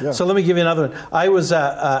 Yeah. So let me give you another one. I was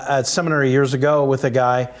at seminary years ago with a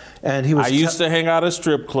guy, and he was... I used to hang out at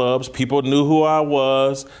strip clubs. People knew who I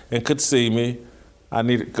was and could see me.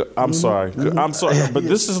 I'm sorry, but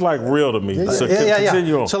this is like real to me. So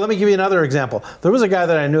continue on. So let me give you another example. There was a guy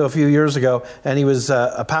that I knew a few years ago, and he was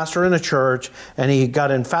a pastor in a church, and he got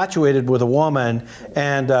infatuated with a woman,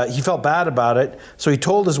 and he felt bad about it. So he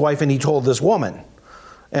told his wife, and he told this woman,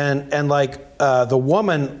 and the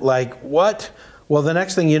woman, what? Well, the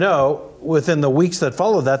next thing you know, within the weeks that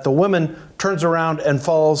follow that, the woman turns around and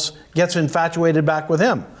gets infatuated back with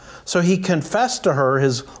him. So he confessed to her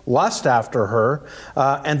his lust after her,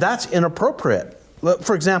 and that's inappropriate.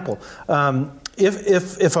 For example,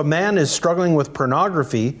 if a man is struggling with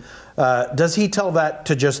pornography, does he tell that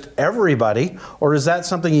to just everybody, or is that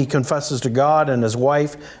something he confesses to God and his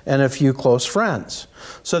wife and a few close friends?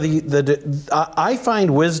 So I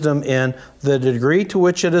find wisdom in the degree to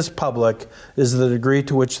which it is public is the degree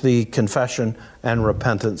to which the confession and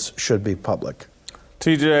repentance should be public.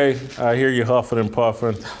 TJ, I hear you huffing and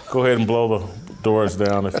puffing. Go ahead and blow the doors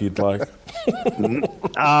down if you'd like.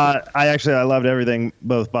 I loved everything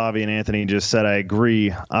both Bobby and Anthony just said. I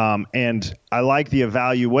agree. And I like the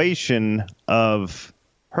evaluation of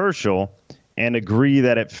Herschel and agree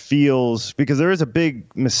that it feels, because there is a big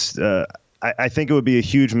I think it would be a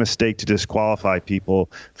huge mistake to disqualify people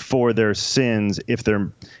for their sins if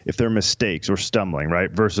they're mistakes or stumbling, right?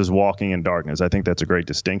 Versus walking in darkness. I think that's a great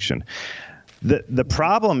distinction. The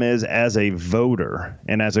problem is, as a voter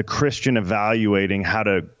and as a Christian evaluating how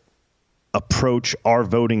to approach our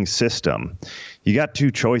voting system, you got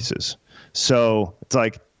two choices. So it's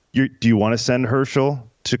like, do you want to send Herschel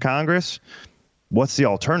to Congress? What's the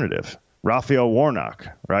alternative? Raphael Warnock,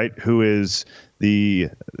 right, who is the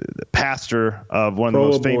pastor of one of the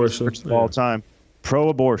most famous churches of all time,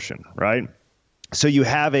 pro-abortion, right? So you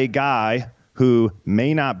have a guy who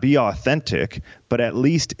may not be authentic, but at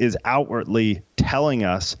least is outwardly telling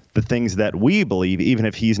us the things that we believe, even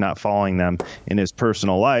if he's not following them in his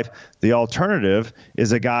personal life. The alternative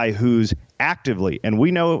is a guy who's actively, and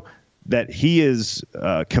we know that he is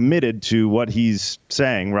committed to what he's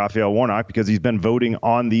saying, Raphael Warnock, because he's been voting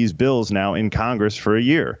on these bills now in Congress for a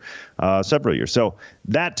year, several years. So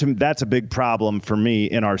that's a big problem for me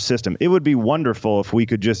in our system. It would be wonderful if we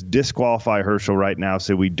could just disqualify Herschel right now,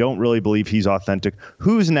 say we don't really believe he's authentic.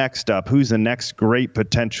 Who's next up? Who's the next great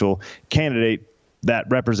potential candidate that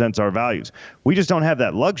represents our values? We just don't have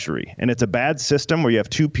that luxury. And it's a bad system where you have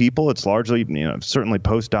two people. It's largely, certainly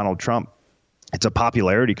post Donald Trump. It's a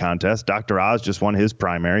popularity contest. Dr. Oz just won his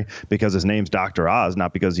primary because his name's Dr. Oz,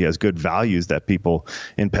 not because he has good values that people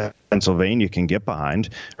in Pennsylvania can get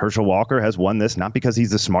behind. Herschel Walker has won this not because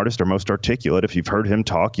he's the smartest or most articulate. If you've heard him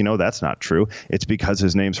talk, that's not true. It's because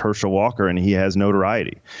his name's Herschel Walker and he has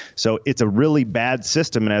notoriety. So it's a really bad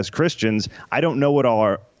system. And as Christians, I don't know what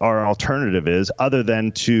our alternative is other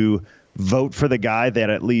than to vote for the guy that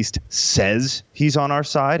at least says he's on our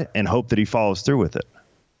side and hope that he follows through with it.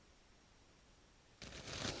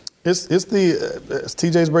 It's the, as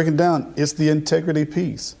TJ's breaking down, it's the integrity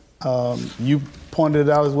piece. You pointed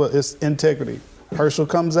it out as well. It's integrity. Herschel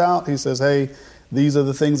comes out. He says, hey, these are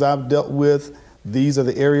the things I've dealt with. These are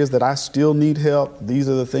the areas that I still need help. These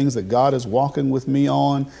are the things that God is walking with me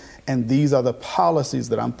on. And these are the policies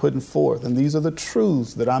that I'm putting forth. And these are the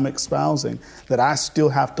truths that I'm espousing that I still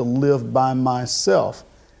have to live by myself.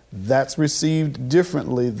 That's received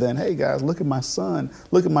differently than, hey, guys, look at my son.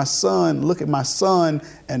 Look at my son. Look at my son.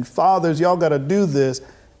 And fathers, y'all got to do this.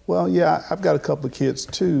 Well, yeah, I've got a couple of kids,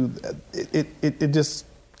 too. It just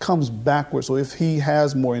comes backwards. So if he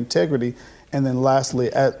has more integrity, and then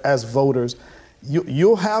lastly, as voters,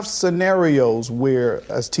 you'll have scenarios where,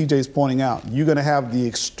 as TJ's pointing out, you're going to have the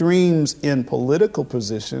extremes in political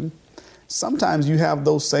position. Sometimes you have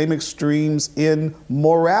those same extremes in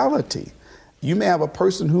morality. You may have a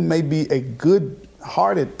person who may be a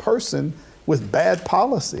good-hearted person with bad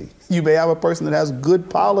policy. You may have a person that has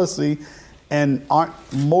good policy and aren't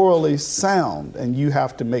morally sound, and you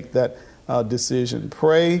have to make that decision.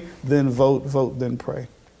 Pray, then vote, vote, then pray.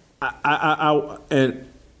 I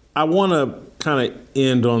want to kind of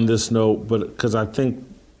end on this note, but because I think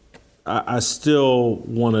I still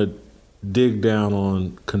want to dig down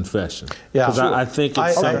on confession. Yeah, because I think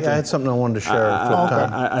it's something. I had something I wanted to share.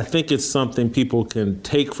 I think it's something people can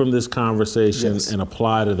take from this conversation and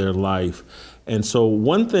apply to their life. And so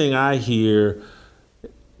one thing I hear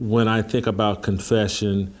when I think about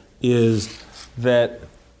confession is that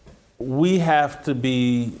we have to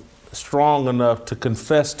be strong enough to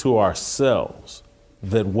confess to ourselves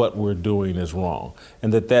that what we're doing is wrong,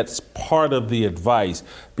 and that's part of the advice,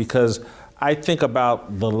 because I think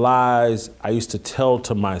about the lies I used to tell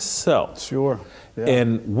to myself. Sure. Yeah.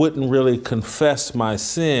 And wouldn't really confess my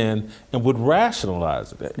sin and would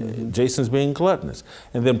rationalize it. Mm-hmm. Jason's being gluttonous.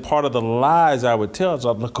 And then part of the lies I would tell is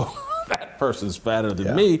I'm like, oh, that person's fatter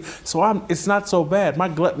than me, so it's not so bad. My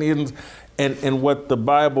gluttony isn't. And what the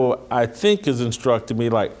Bible, I think, is instructing me,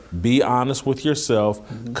 like, be honest with yourself,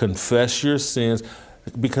 confess your sins,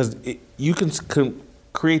 because you can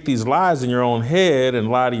create these lies in your own head and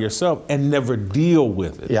lie to yourself and never deal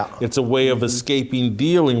with it. Yeah. It's a way of escaping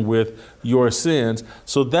dealing with your sins.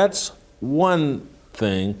 So that's one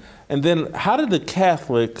thing. And then how did the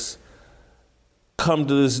Catholics come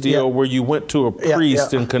to this deal where you went to a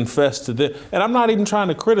priest and confessed to them? And I'm not even trying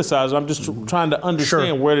to criticize. I'm just trying to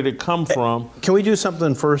understand where did it come from. Can we do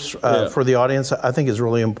something first for the audience? I think is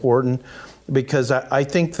really important, because I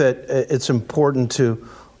think that it's important to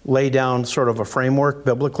lay down sort of a framework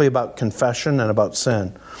biblically about confession and about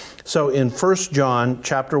sin. So in 1 John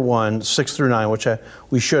chapter 1, 6 through 9, which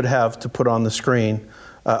we should have to put on the screen,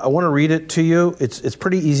 I want to read it to you. It's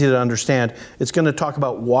pretty easy to understand. It's going to talk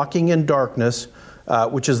about walking in darkness,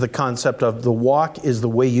 which is the concept of the walk is the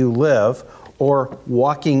way you live, or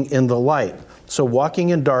walking in the light. So walking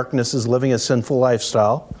in darkness is living a sinful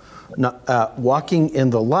lifestyle. Walking in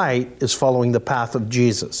the light is following the path of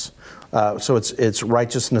Jesus. So it's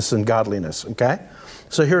righteousness and godliness, okay?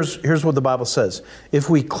 So here's what the Bible says. If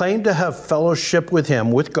we claim to have fellowship with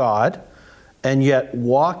Him, with God, and yet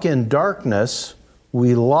walk in darkness,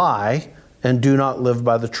 we lie and do not live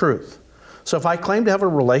by the truth. So if I claim to have a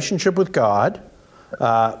relationship with God,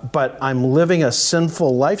 but I'm living a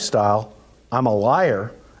sinful lifestyle, I'm a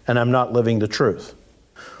liar and I'm not living the truth.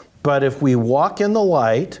 But if we walk in the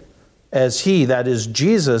light, as He, that is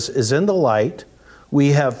Jesus, is in the light, we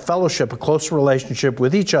have fellowship, a close relationship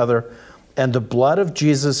with each other, and the blood of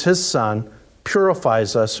Jesus, His Son,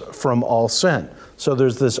 purifies us from all sin. So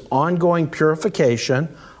there's this ongoing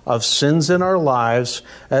purification of sins in our lives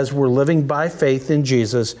as we're living by faith in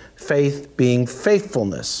Jesus, faith being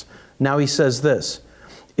faithfulness. Now he says this,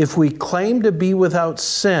 if we claim to be without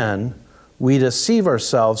sin, we deceive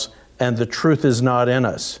ourselves and the truth is not in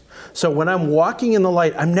us. So when I'm walking in the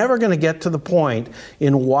light, I'm never going to get to the point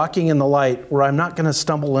in walking in the light where I'm not going to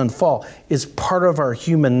stumble and fall. It's part of our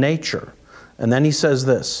human nature. And then he says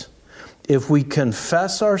this, if we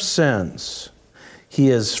confess our sins, he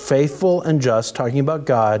is faithful and just, talking about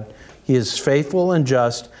God, he is faithful and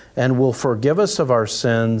just and will forgive us of our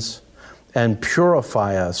sins and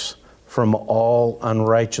purify us from all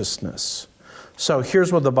unrighteousness. So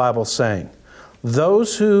here's what the Bible's saying.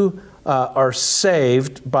 Those who are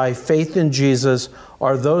saved by faith in Jesus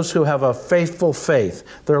are those who have a faithful faith.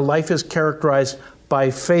 Their life is characterized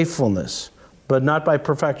by faithfulness, but not by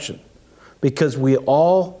perfection. Because we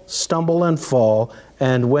all stumble and fall,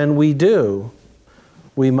 and when we do,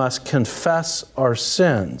 we must confess our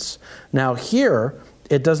sins. Now here,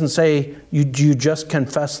 it doesn't say you just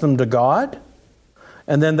confess them to God.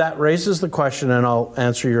 And then that raises the question, and I'll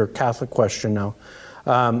answer your Catholic question now.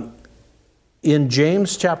 In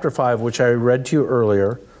James chapter 5, which I read to you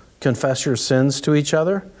earlier, confess your sins to each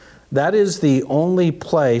other. That is the only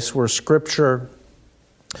place where Scripture,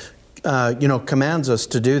 commands us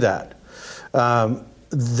to do that.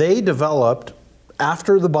 They developed,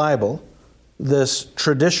 after the Bible, this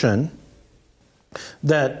tradition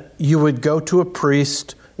that you would go to a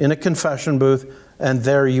priest in a confession booth, and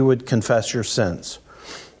there you would confess your sins.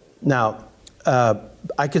 Now,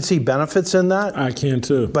 I could see benefits in that. I can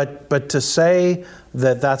too. But to say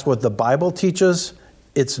that that's what the Bible teaches,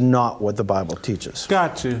 it's not what the Bible teaches.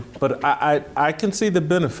 Got you. But I can see the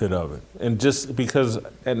benefit of it. And just because,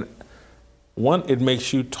 and one, it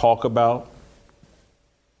makes you talk about,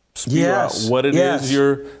 spew out what it is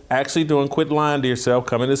you're actually doing. Quit lying to yourself.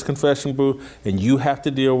 Come in this confession booth, and you have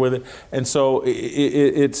to deal with it. And so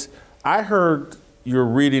it's, I heard your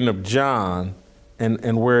reading of John,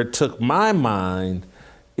 and where it took my mind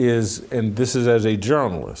is, and this is as a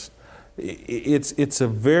journalist, it's a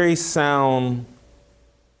very sound,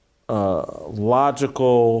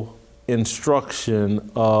 logical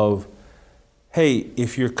instruction of, hey,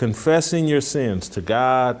 if you're confessing your sins to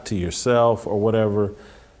God, to yourself, or whatever,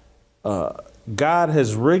 God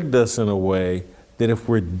has rigged us in a way that if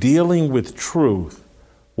we're dealing with truth,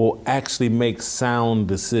 we'll actually make sound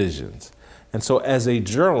decisions. And so as a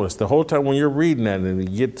journalist, the whole time when you're reading that and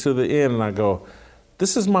you get to the end and I go,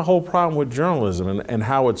 this is my whole problem with journalism and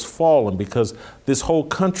how it's fallen, because this whole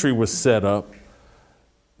country was set up.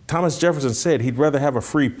 Thomas Jefferson said he'd rather have a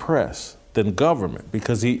free press than government,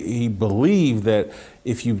 because he believed that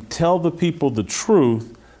if you tell the people the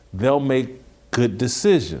truth, they'll make good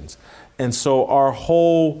decisions. And so our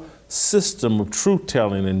whole system of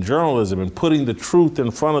truth-telling and journalism and putting the truth in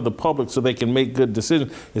front of the public so they can make good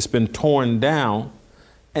decisions, it's been torn down.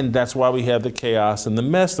 And that's why we have the chaos and the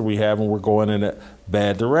mess that we have, and we're going in a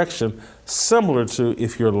bad direction, similar to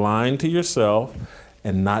if you're lying to yourself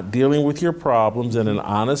and not dealing with your problems in an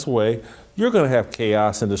honest way, you're going to have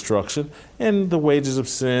chaos and destruction. And the wages of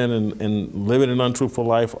sin and living an untruthful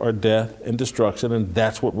life are death and destruction, and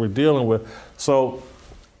that's what we're dealing with. So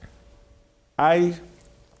I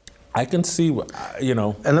can see,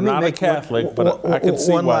 and let me not a Catholic, but I can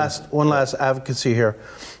see one last advocacy here.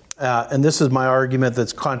 And this is my argument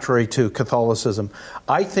that's contrary to Catholicism.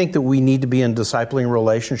 I think that we need to be in discipling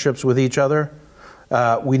relationships with each other.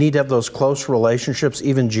 We need to have those close relationships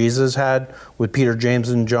even Jesus had with Peter, James,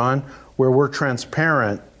 and John, where we're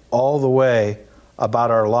transparent all the way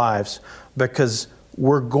about our lives, because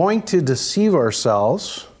we're going to deceive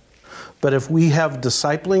ourselves. But if we have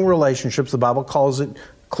discipling relationships, the Bible calls it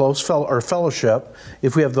close fellowship,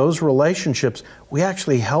 if we have those relationships, we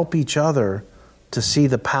actually help each other to see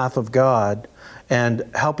the path of God and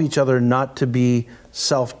help each other not to be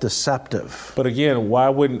self-deceptive. But again, why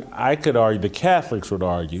wouldn't, I could argue, the Catholics would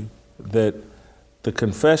argue that the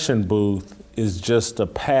confession booth is just a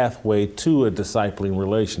pathway to a discipling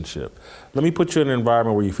relationship. Let me put you in an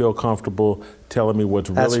environment where you feel comfortable telling me what's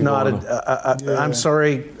really going on. I'm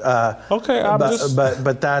sorry. Okay,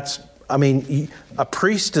 but that's, a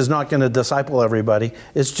priest is not going to disciple everybody.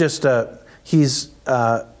 It's just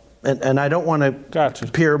and I don't want to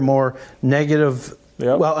appear more negative.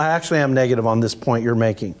 Yep. Well, I actually am negative on this point you're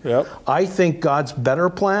making. Yep. I think God's better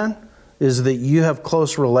plan is that you have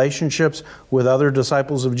close relationships with other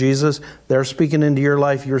disciples of Jesus. They're speaking into your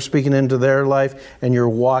life, you're speaking into their life, and you're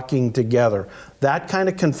walking together. That kind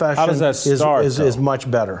of confession is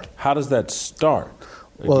much better. How does that start?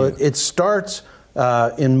 Well, it starts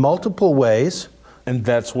in multiple ways. And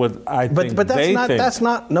that's what I think But they think. That's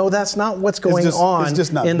not what's going on it's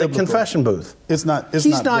just not in biblical. the confession booth. He's not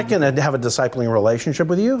going to have a discipling relationship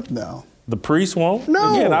with you. No. The priest won't?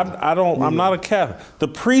 No. Again, I'm not a Catholic. The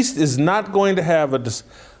priest is not going to have a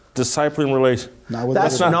discipling relation.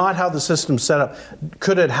 That's not how the system's set up.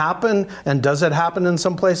 Could it happen, and does it happen in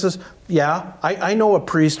some places? Yeah. I know a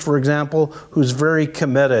priest, for example, who's very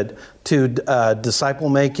committed to disciple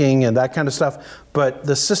making and that kind of stuff, but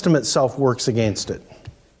the system itself works against it.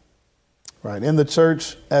 Right. In the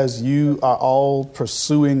church, as you are all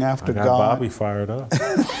pursuing after God. Bobby fired up.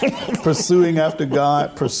 Pursuing after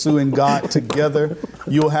God, pursuing God together,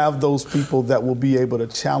 you'll have those people that will be able to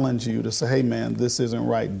challenge you to say, hey, man, this isn't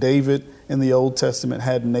right. David in the Old Testament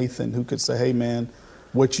had Nathan who could say, hey, man,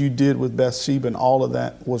 what you did with Bathsheba and all of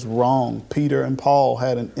that was wrong. Peter and Paul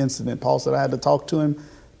had an incident. Paul said, I had to talk to him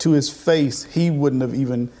to his face. He wouldn't have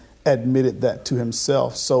even admitted that to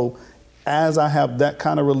himself. So as I have that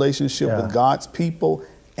kind of relationship with God's people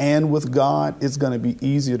and with God, it's going to be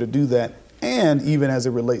easier to do that. And even as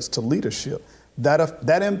it relates to leadership,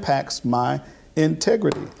 that impacts my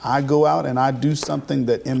integrity. I go out and I do something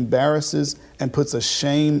that embarrasses and puts a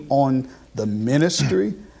shame on the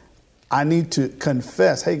ministry. I need to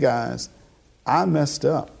confess, hey guys, I messed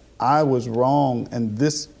up. I was wrong, and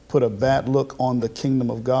this put a bad look on the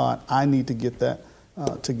kingdom of God. I need to get that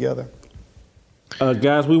together.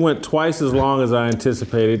 Guys, we went twice as long as I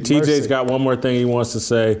anticipated. TJ's got one more thing he wants to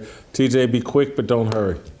say. TJ, be quick, but don't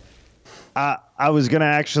hurry. I was going to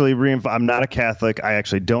actually I'm not a Catholic. I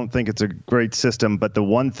actually don't think it's a great system. But the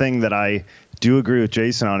one thing that I do agree with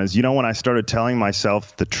Jason on is, when I started telling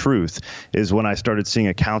myself the truth is when I started seeing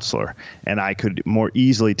a counselor, and I could more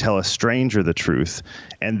easily tell a stranger the truth.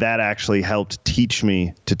 And that actually helped teach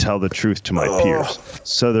me to tell the truth to my peers.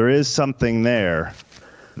 So there is something there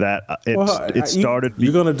that it started.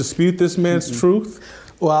 You're going to dispute this man's truth?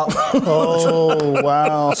 Well, oh,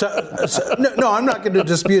 wow. No, I'm not going to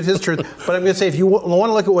dispute his truth, but I'm going to say, if you want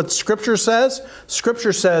to look at what Scripture says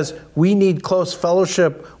we need close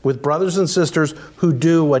fellowship with brothers and sisters who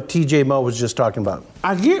do what TJ Moe was just talking about.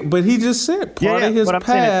 I get, but he just said part of his but I'm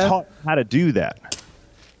path. saying it taught how to do that,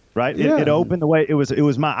 right? Yeah. It opened the way.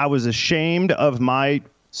 I was ashamed of my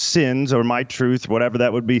sins or my truth, whatever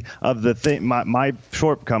that would be, of the thing, my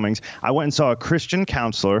shortcomings. I went and saw a Christian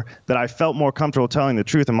counselor that I felt more comfortable telling the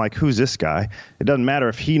truth. I'm like, who's this guy? It doesn't matter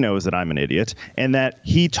if he knows that I'm an idiot. And that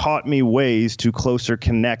he taught me ways to closer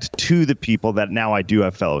connect to the people that now I do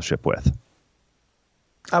have fellowship with.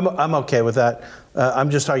 I'm okay with that.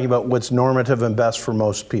 I'm just talking about what's normative and best for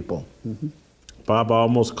most people. Mm-hmm. Bob, I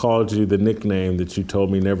almost called you the nickname that you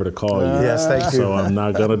told me never to call you. Yes, thank you. So I'm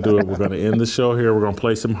not going to do it. We're going to end the show here. We're going to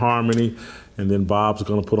play some harmony, and then Bob's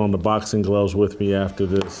going to put on the boxing gloves with me after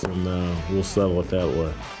this, and we'll settle it that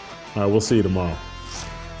way. All right, we'll see you tomorrow.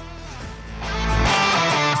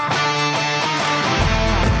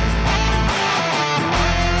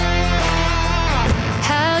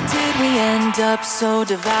 How did we end up so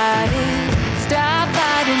divided? Stop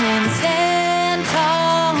fighting and stand tall.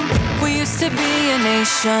 We used to be a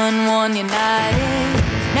nation, one united.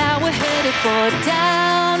 Now we're headed for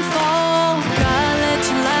downfall. God, let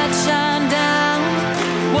your light shine down.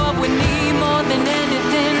 What we need more than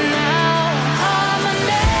anything now.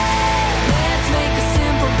 Harmony. Let's make a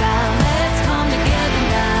simple vow. Let's come together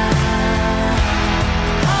now.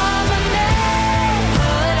 Harmony.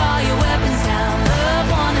 Put all your weapons down. Love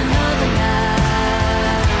one another now.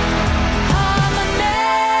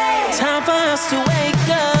 Harmony. Time for us to wake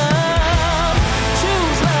up.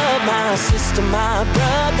 My sister, my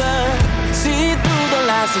brother, see through the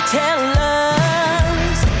lies they tell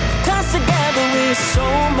us. 'Cause together we're so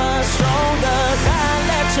much stronger. God,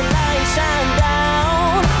 let your light shine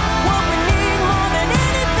down. What we need more than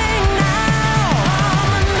anything now.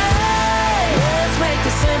 Harmony. Let's make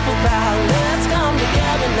a simple vow. Let's come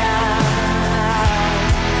together now.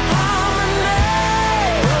 Harmony.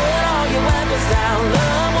 Put all your weapons down.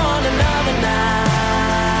 Love one another now.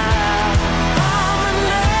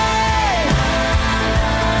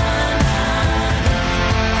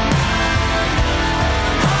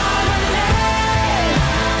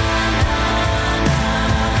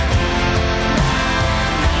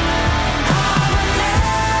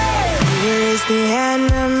 The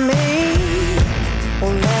enemy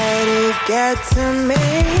won't let it get to me.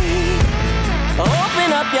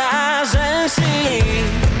 Open up your eyes and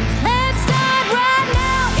see.